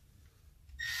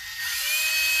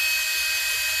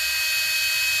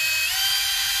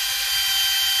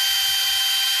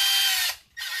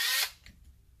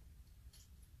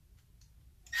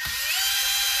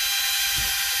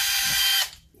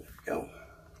 There we go.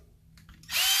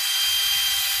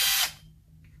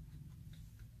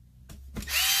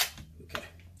 Okay.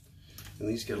 And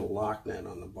these get a lock nut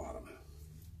on the bottom.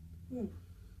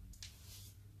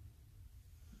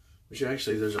 Which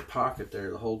actually, there's a pocket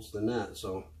there that holds the nut,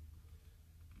 so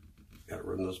got to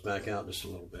run those back out just a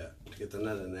little bit to get the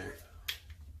nut in there.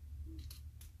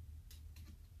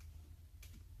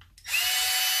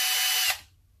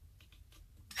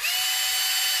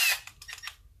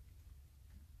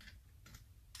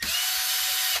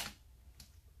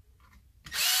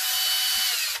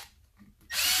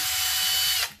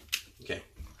 Okay,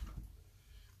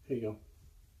 here you go.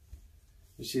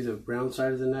 You see the brown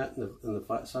side of the nut and the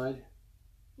flat side?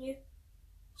 Yeah.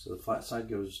 So the flat side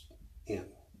goes in.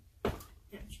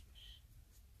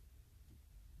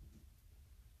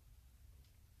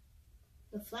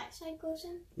 The flat side goes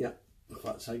in? Yep, the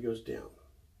flat side goes down.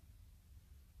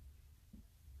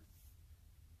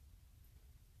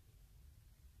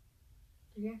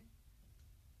 Yeah.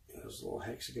 And those little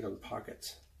hexagon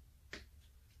pockets.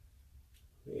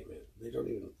 Wait a minute, they don't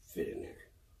even fit in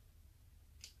there.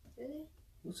 Do they?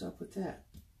 What's up with that?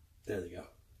 There they go.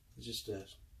 It's just a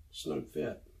snug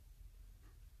fit.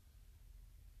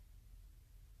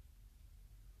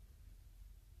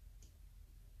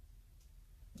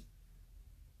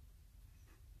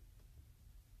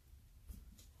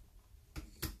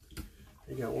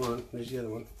 You got one. There's the other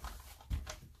one.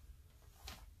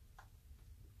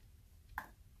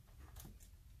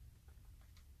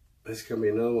 This is going to be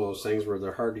another one of those things where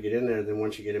they're hard to get in there. Then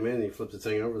once you get them in and you flip the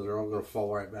thing over, they're all going to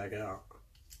fall right back out.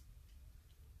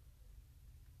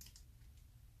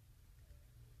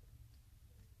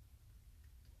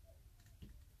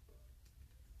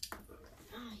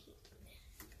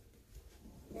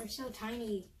 They're so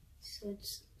tiny, so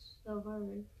it's so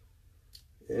hard.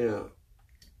 Yeah.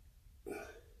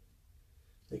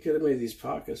 They could have made these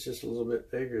pockets just a little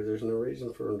bit bigger. There's no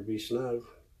reason for them to be snug.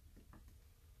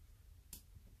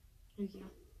 Okay.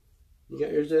 You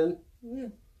got yours in? Yeah.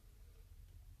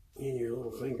 In your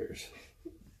little fingers.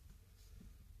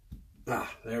 Ah,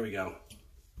 there we go.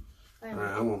 All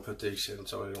right, I'm going to put these in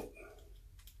so I don't...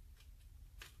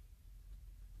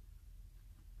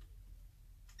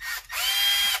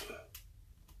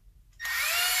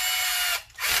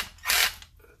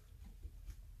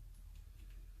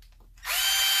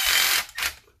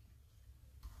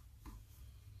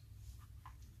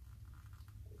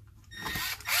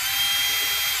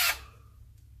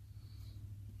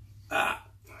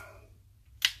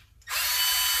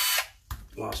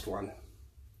 Lost one.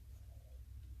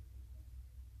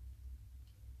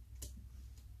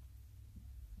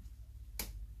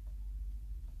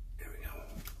 There we go.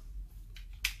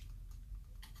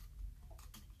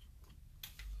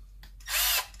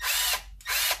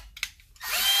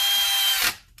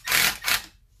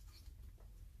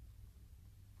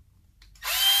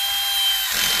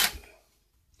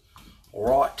 All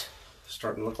right,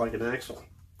 starting to look like an axle.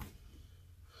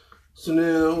 So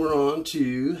now we're on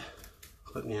to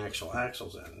putting the actual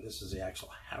axles in. This is the actual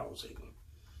housing.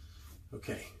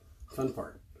 Okay, fun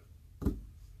part.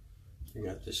 You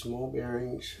got the small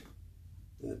bearings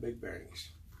and the big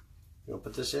bearings. You want to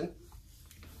put this in?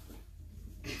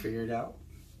 Figure it out.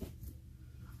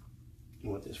 You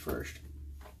want this first.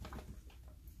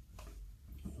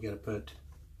 You got to put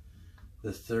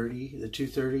the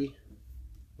 230,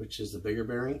 which is the bigger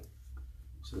bearing.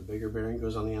 So the bigger bearing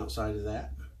goes on the outside of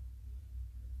that,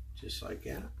 just like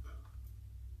that.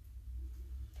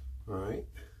 All right,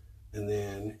 and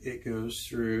then it goes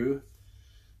through.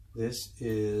 This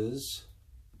is,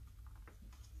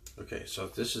 okay, so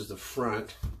if this is the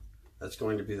front, that's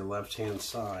going to be the left-hand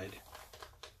side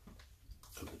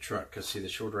of the truck, because see the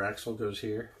shorter axle goes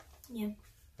here? Yeah.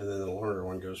 And then the longer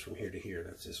one goes from here to here,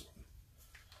 that's this one.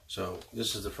 So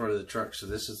this is the front of the truck, so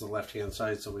this is the left-hand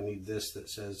side, so we need this that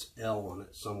says L on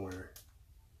it somewhere.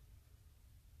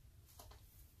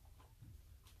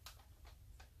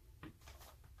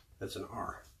 That's an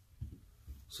R.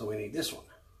 So we need this one.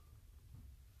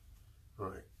 All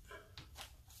right.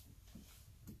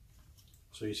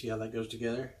 So you see how that goes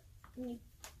together? Yeah.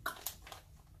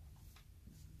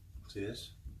 See this?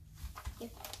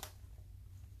 Yep.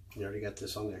 You already got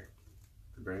this on there.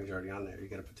 The bearing's already on there. You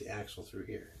got to put the axle through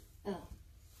here. Oh.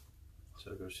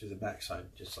 So it goes through the back side,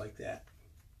 just like that.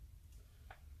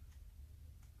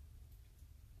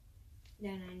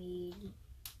 Then I need...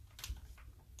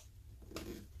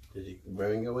 Did you The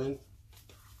bearing go in?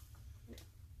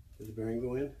 Did the bearing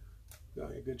go in? Oh,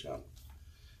 yeah, good job.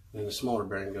 And the smaller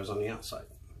bearing goes on the outside.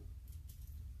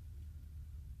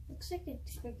 Looks like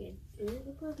it's crooked. Does it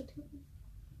look like it's crooked?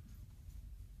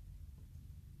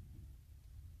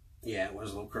 Yeah, it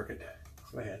was a little crooked.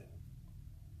 Go ahead.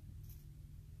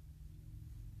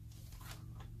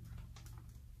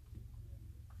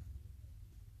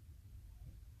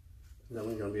 Is that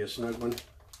one going to be a snug one?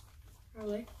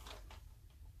 Probably.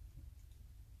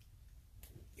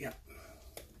 Yep.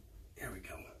 There we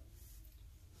go.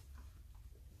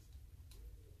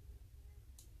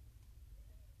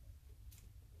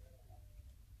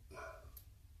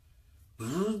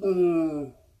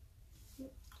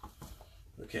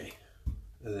 Okay,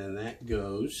 and then that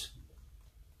goes,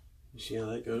 you see how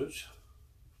that goes?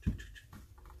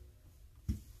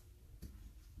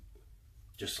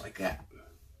 Just like that.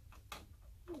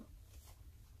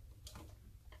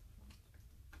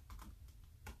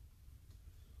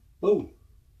 Boom.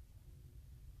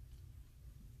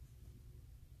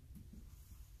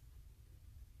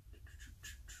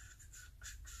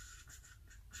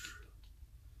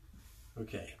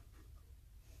 Okay,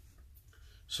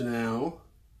 so now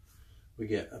we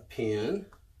get a pin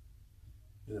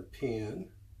and a pin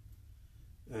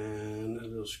and a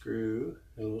little screw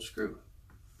and a little screw.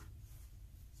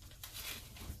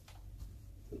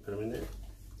 Put them in there.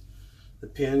 The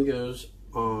pin goes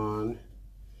on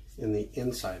in the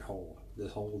inside hole, the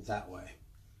hole that way.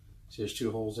 See, there's two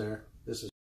holes there. This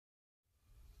is,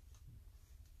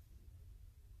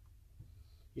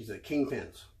 these are the king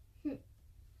pins.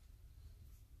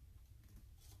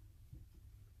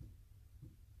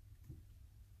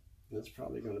 That's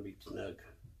probably going to be snug.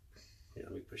 Here,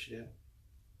 let me push it in.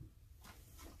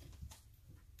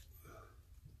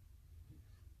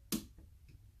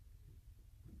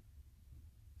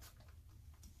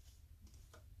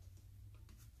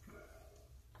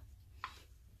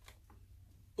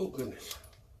 Oh goodness.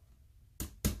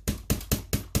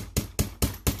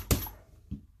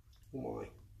 Oh my.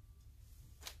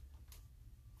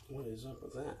 What is up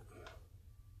with that?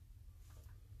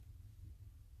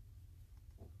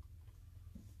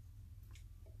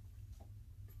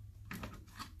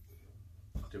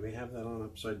 Do we have that on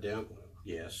upside down?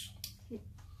 Yes.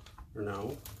 Or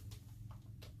no?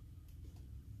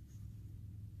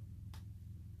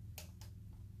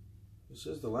 This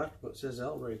is the left, but it says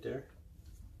L right there.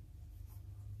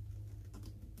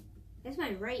 That's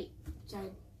my right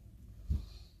side.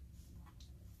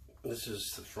 This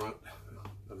is the front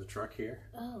of the truck here.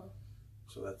 Oh.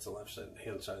 So that's the left side,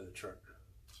 hand side of the truck.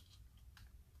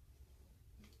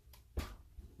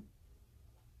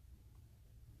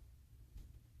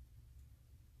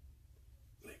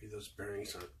 Maybe those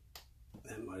bearings aren't,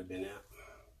 that might have been it.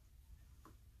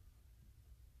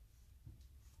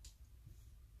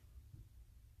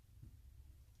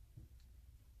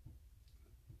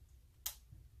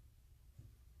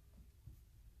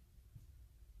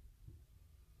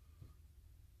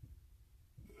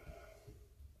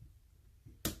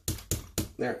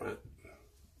 There it went.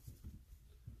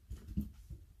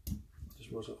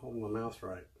 Just wasn't holding my mouth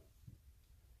right.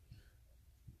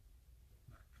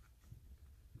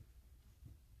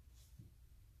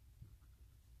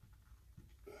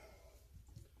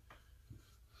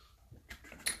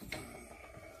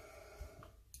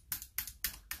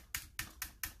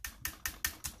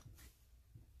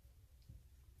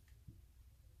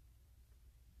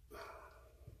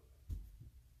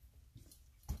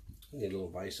 I need a little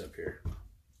vise up here.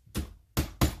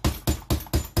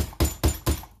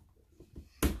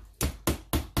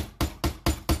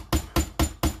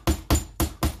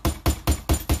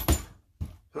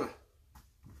 Huh.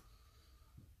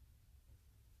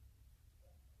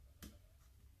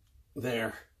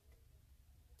 There.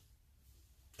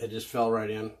 It just fell right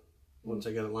in once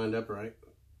I got it lined up right.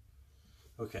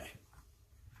 Okay.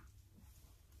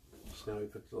 So now we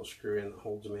put the little screw in that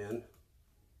holds them in.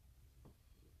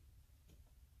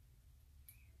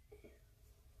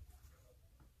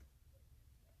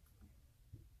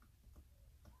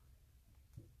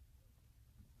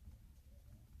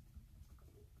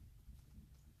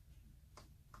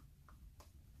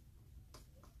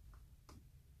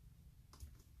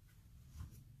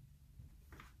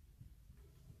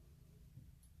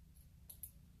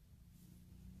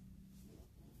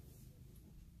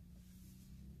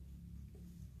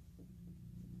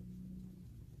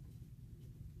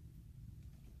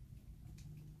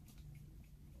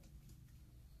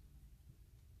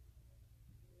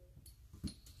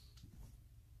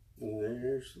 And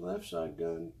there's the left side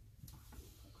done.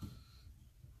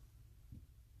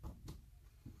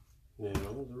 Now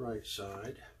the right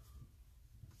side.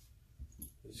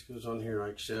 This goes on here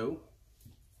like so.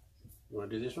 You want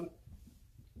to do this one?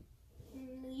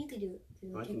 You could do it.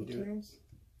 I can do it.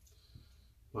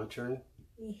 My turn?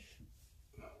 Yeah.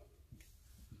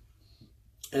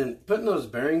 And putting those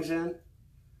bearings in,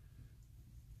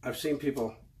 I've seen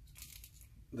people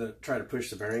that try to push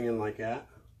the bearing in like that.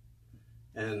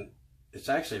 And it's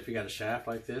actually, if you got a shaft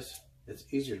like this, it's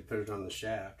easier to put it on the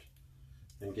shaft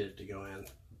and get it to go in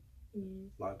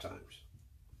a lot of times.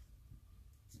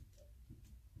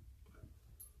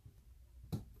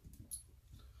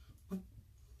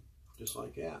 Just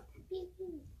like that.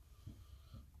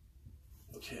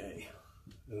 Okay,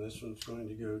 and this one's going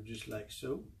to go just like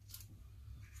so.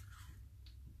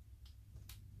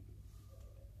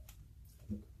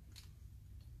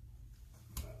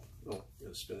 Oh,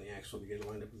 gotta spin the axle to get it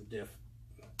lined up with the diff.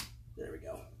 There we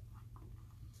go.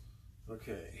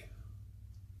 Okay.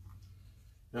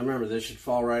 Now remember, this should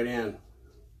fall right in.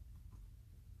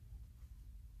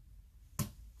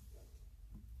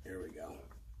 There we go.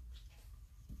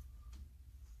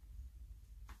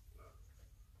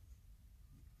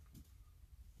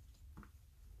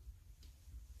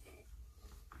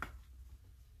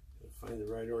 Find the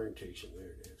right orientation. There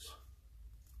it is.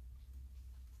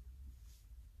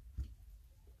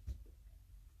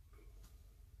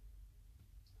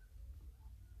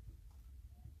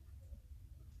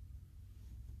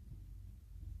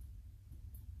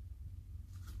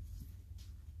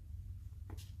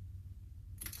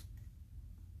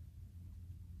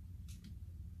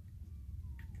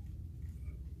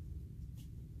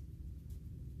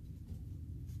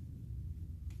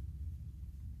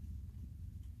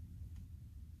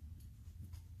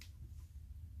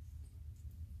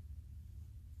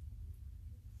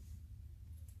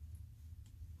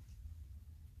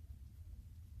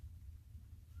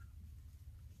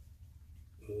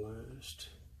 Last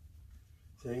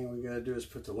thing we got to do is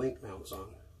put the link mounts on.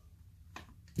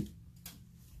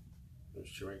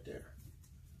 There's right there.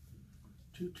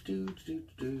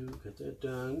 Got that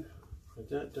done. Got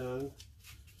that done.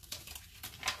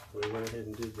 We went ahead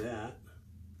and did that.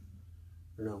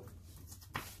 Or no.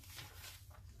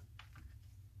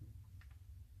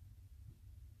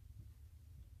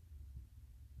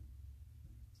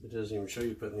 It doesn't even show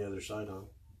you putting the other side on.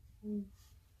 It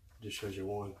just shows you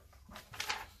one.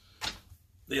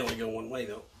 They only go one way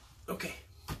though. Okay.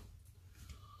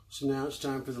 So now it's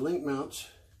time for the link mounts.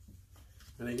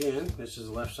 And again, this is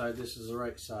the left side, this is the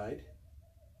right side.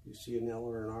 You see an L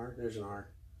or an R? There's an R.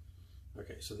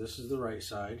 Okay, so this is the right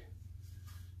side.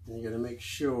 And you got to make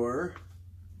sure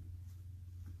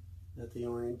that the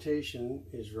orientation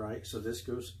is right. So this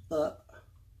goes up.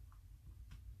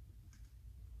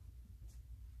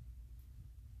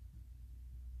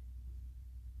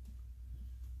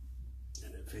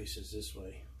 And it faces this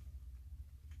way.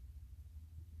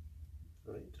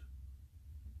 Right?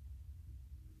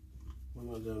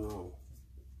 What am I doing wrong?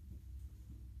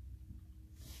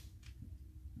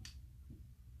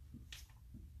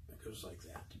 It goes like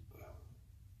that.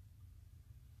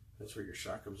 That's where your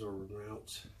shock absorber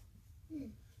mounts.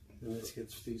 And this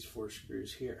gets these 4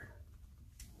 screws here.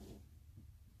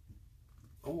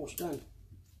 Almost done.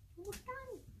 Almost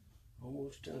done.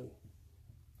 Almost done.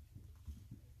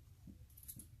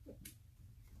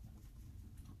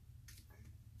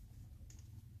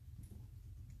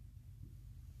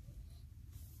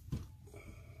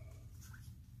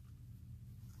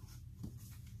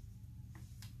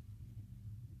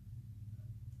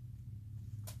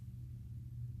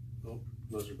 Oh,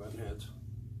 those are button heads.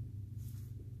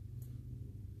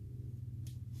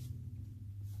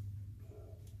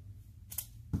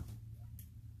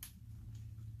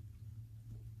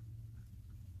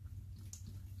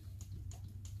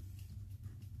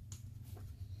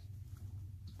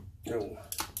 No,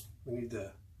 we need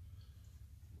the,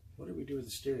 what did we do with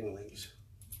the steering links?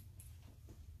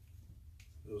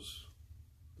 Those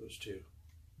two.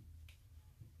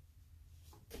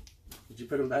 Did you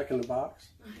put them back in the box?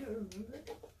 I don't remember.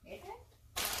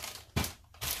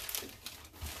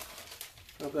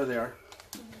 Oh, there they are.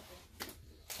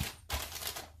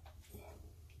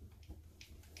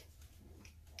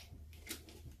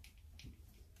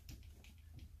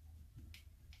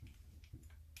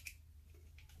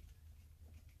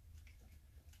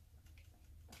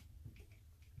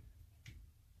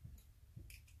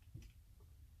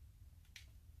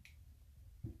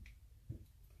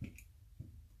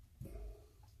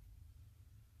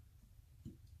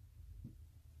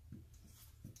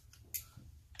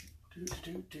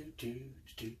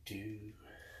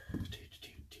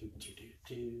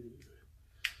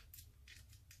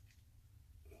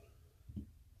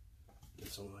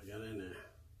 That's all I got in there.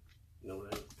 No,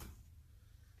 that.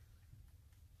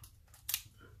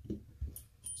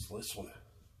 this one.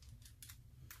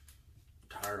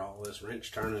 I'm tired of all this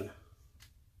wrench turning.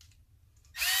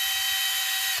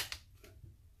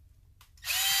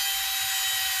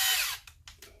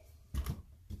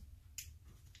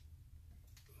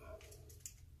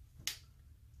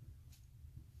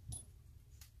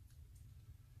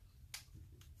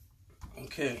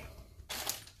 Okay,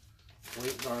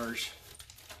 weight bars.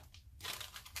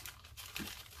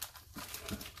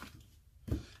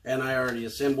 And I already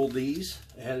assembled these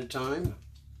ahead of time,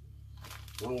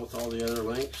 along with all the other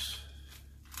links,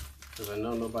 because I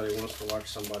know nobody wants to watch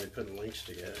somebody putting links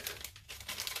together.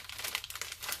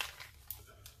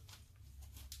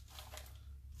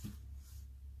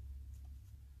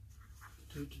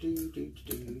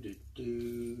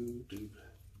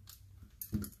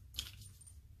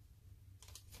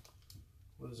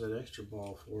 What is that extra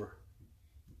ball for?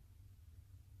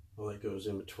 Well, it goes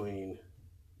in between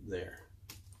there.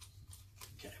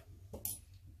 Okay.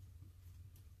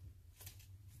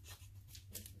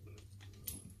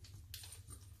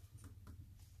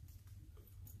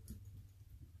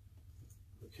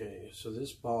 Okay, so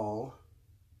this ball,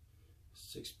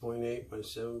 6.8 by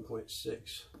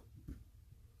 7.6.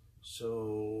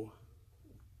 So,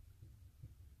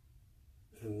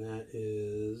 and that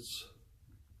is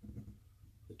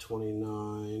the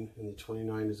 29, and the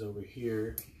 29 is over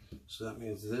here. So that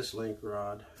means this link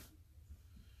rod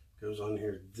goes on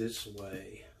here this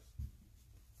way.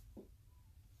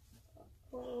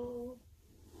 Oh.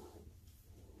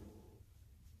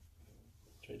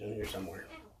 It's right down here somewhere.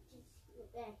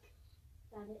 Ow, back.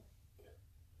 Got it.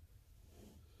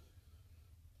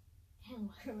 Ow,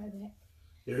 hurt my back.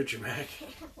 You hurt your back?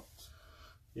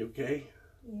 You okay?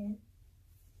 Yeah.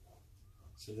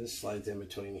 So this slides in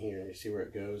between here. You see where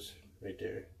it goes? Right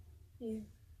there. Yeah.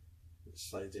 It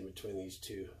slides in between these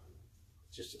two.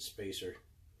 It's just a spacer.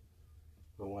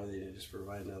 I don't know why they didn't just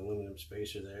provide an aluminum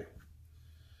spacer there.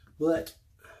 But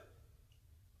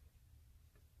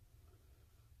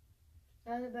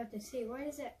I was about to say, why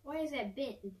is that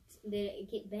bent? Did it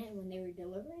get bent when they were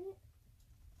delivering it?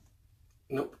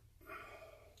 nope.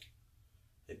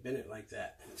 They bent it like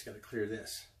that. It's got to clear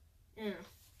this. Yeah.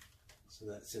 So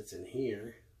that sits in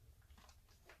here,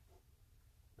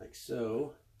 like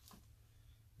so.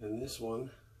 And this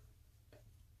one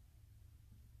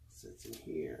sits in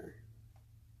here.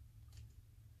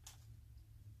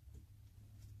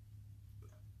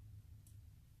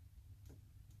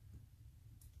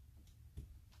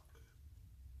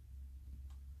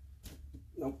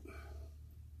 Nope.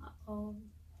 Uh-oh.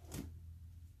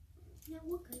 Now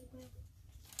what kind of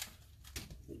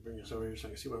You bring this over here so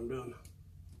I can see what I'm doing.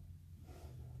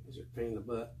 These are a pain in the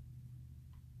butt.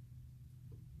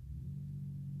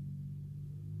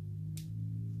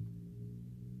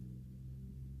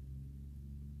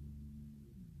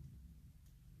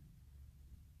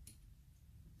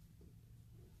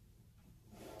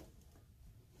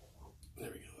 There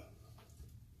we go.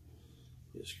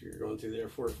 Get a screw going through there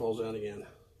before it falls out again.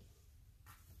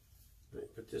 All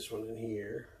right, put this one in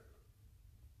here.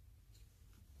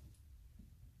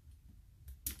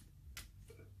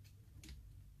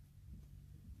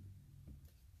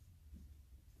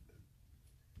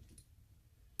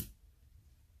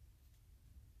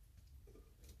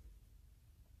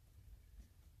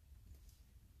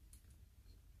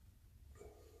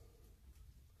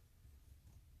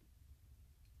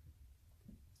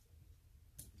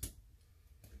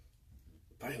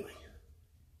 Finally.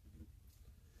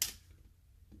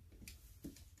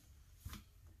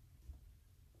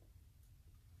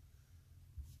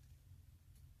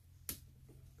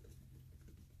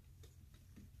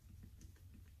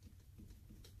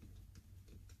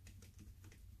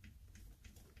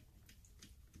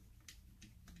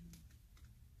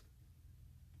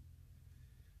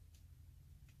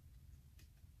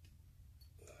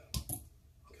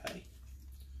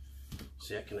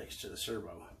 See, that connects to the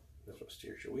servo. That's what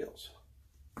steers your wheels.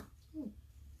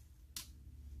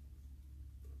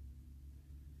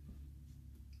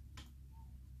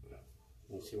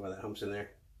 You see why that hump's in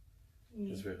there?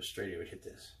 Because if it was straight, it would hit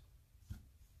this.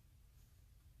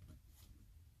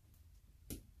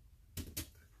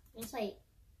 It's like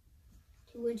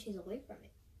 2 inches away from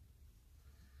it.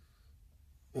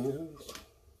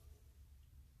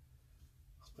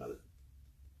 It's about a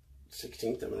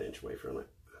 1/16 of an inch away from it.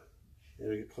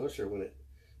 It'll get closer when it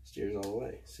steers all the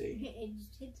way. See? It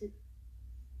just hits it.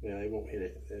 Yeah, it won't hit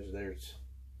it. There's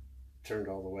turned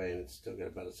all the way, and it's still got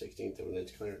about a 1/16 of an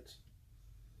inch clearance.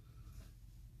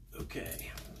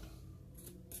 Okay.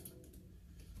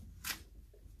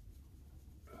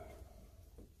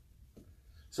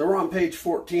 So we're on page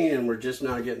 14, and we're just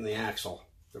now getting the axle,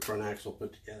 the front axle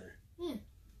put together.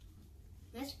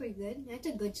 That's pretty good. That's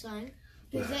a good sign.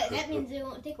 Because that means it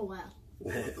won't take a while.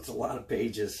 It's a lot of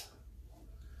pages.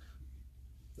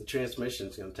 The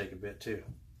transmission's going to take a bit too.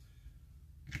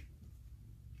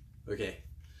 Okay,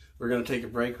 we're going to take a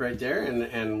break right there,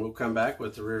 and we'll come back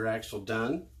with the rear axle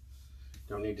done.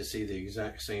 Don't need to see the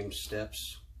exact same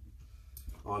steps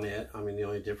on it. I mean, the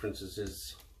only difference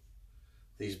is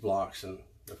these blocks and,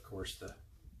 of course, the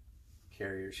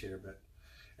carriers here, but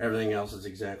everything else is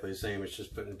exactly the same. It's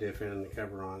just putting the diff in and the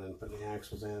cover on and putting the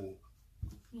axles in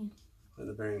and putting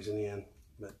the bearings in the end.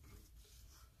 But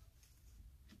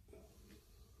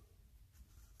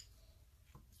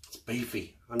it's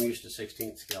beefy. I'm used to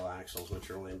 16th scale axles, which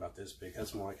are only about this big.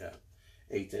 That's more like a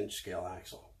 1/8" scale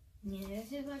axle. Yeah,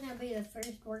 this is going to be the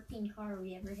first working car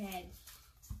we ever had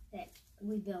that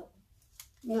we built.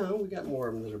 No, we got more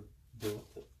of them that are built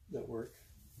that work.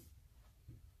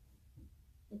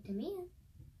 But to me,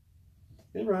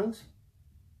 it runs.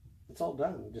 It's all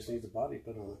done. It just needs a body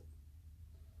put on it.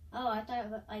 Oh, I thought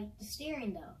it was like the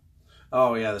steering though.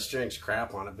 Oh yeah, the steering's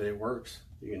crap on it, but it works.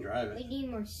 You can drive it. We need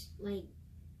more like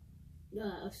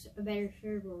a better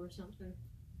servo or something.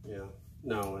 Yeah.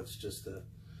 No, it's just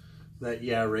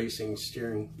that racing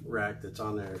steering rack that's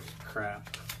on there is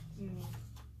crap. Mm.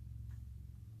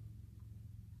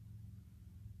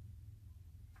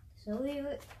 So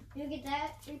we'll get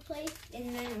that replaced,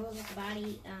 and then we'll get the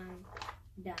body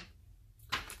done.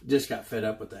 Just got fed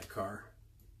up with that car.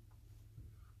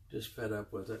 Just fed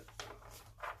up with it.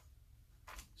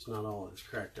 It's not all it's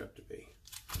cracked up to be.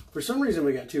 For some reason,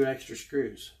 we got 2 extra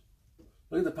screws.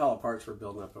 Look at the pile of parts we're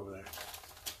building up over there.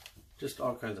 Just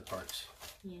all kinds of parts.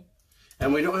 Yeah.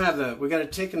 And we don't have we got a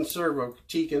Tekken servo,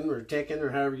 Tekken or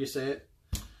however you say it.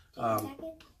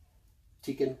 Tekken.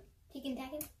 Tekken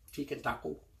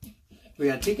taco. We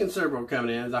got a Tekken servo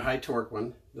coming in, the high torque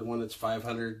one. The one that's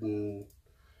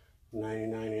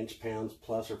 599 inch-pounds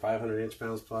plus or 500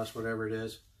 inch-pounds plus, whatever it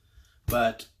is.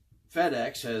 But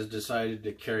FedEx has decided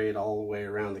to carry it all the way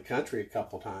around the country a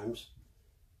couple times.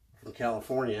 From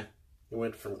California. It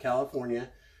went from California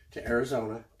to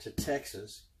Arizona to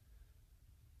Texas,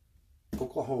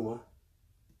 Oklahoma,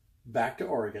 back to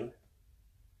Oregon,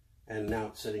 and now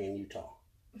it's sitting in Utah.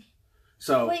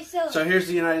 So, Wait, so here's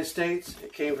the United States.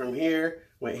 It came from here,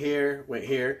 went here,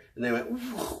 and then went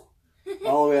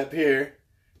all the way up here,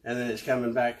 and then it's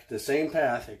coming back the same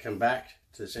path. It come back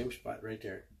to the same spot right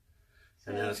there,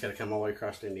 and now it's got to come all the way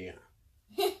across to Indiana.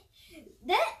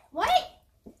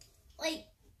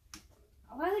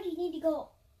 Why would you need to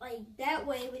go like that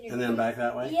way when you're and then back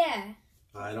that way? Yeah.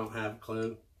 I don't have a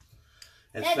clue.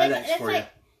 It's FedEx for you.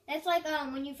 That's like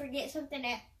when you forget something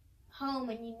at home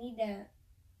and you need to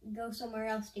go somewhere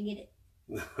else to get it.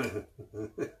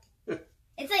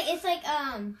 It's like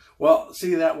Well,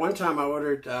 see, that one time I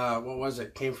ordered what was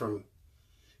it? Came from,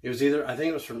 it was either, I think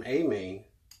it was from A-Main.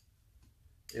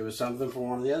 It was something from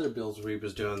one of the other builds we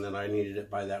was doing that I needed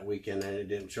it by that weekend, and it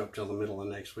didn't show up till the middle of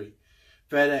next week.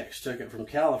 FedEx took it from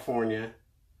California.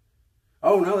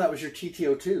 Oh no, that was your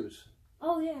TTO2s.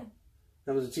 Oh yeah.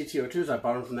 That was the TTO2s. I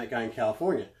bought them from that guy in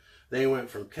California. They went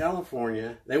from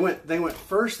California. They went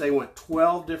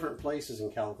 12 different places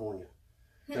in California.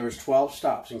 There was 12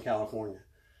 stops in California.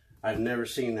 I've never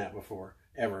seen that before,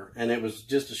 ever. And it was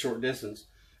just a short distance.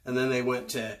 And then they went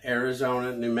to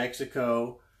Arizona, New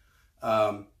Mexico,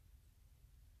 and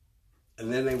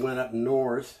then they went up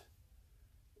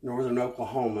northern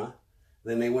Oklahoma.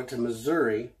 Then they went to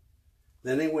Missouri.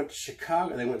 Then they went to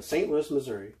Chicago. They went to St. Louis,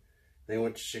 Missouri. They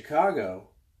went to Chicago,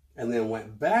 and then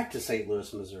went back to St.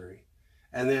 Louis, Missouri,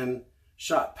 and then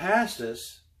shot past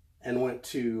us and went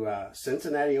to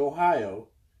Cincinnati, Ohio,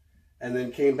 and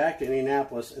then came back to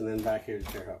Indianapolis, and then back here to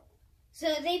Terre Haute.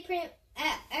 So they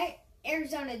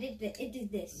Arizona did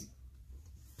this.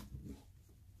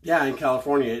 Yeah, in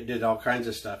California, it did all kinds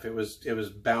of stuff. It was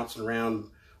bouncing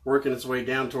around, working its way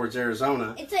down towards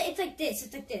Arizona. It's like this.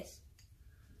 It's like this.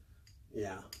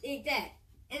 Yeah. Like that.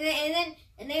 And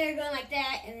they were going like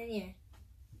that, and then yeah.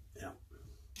 Yeah.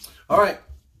 All right.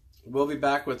 We'll be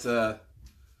back with I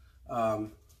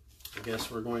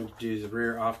guess we're going to do the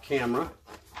rear off camera,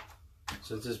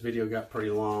 since this video got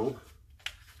pretty long.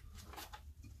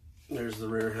 There's the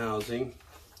rear housing.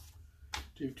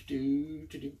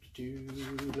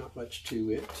 Not much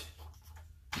to it.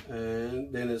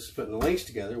 And then it's putting the links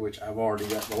together, which I've already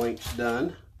got the links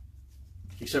done.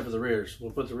 Except for the rears. We'll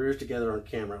put the rears together on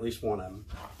camera, at least one of them.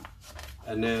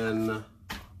 And then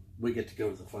we get to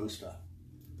go to the fun stuff.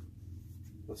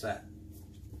 What's that?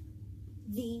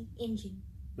 The engine.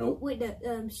 Nope. Wait,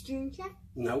 the steering shaft?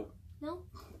 Nope. No?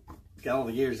 It's got all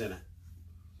the gears in it.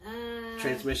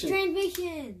 Transmission?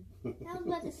 Transmission. I was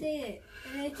about to say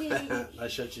it. I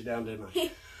shut you down, didn't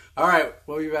I? All right,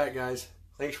 we'll be back, guys.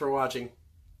 Thanks for watching.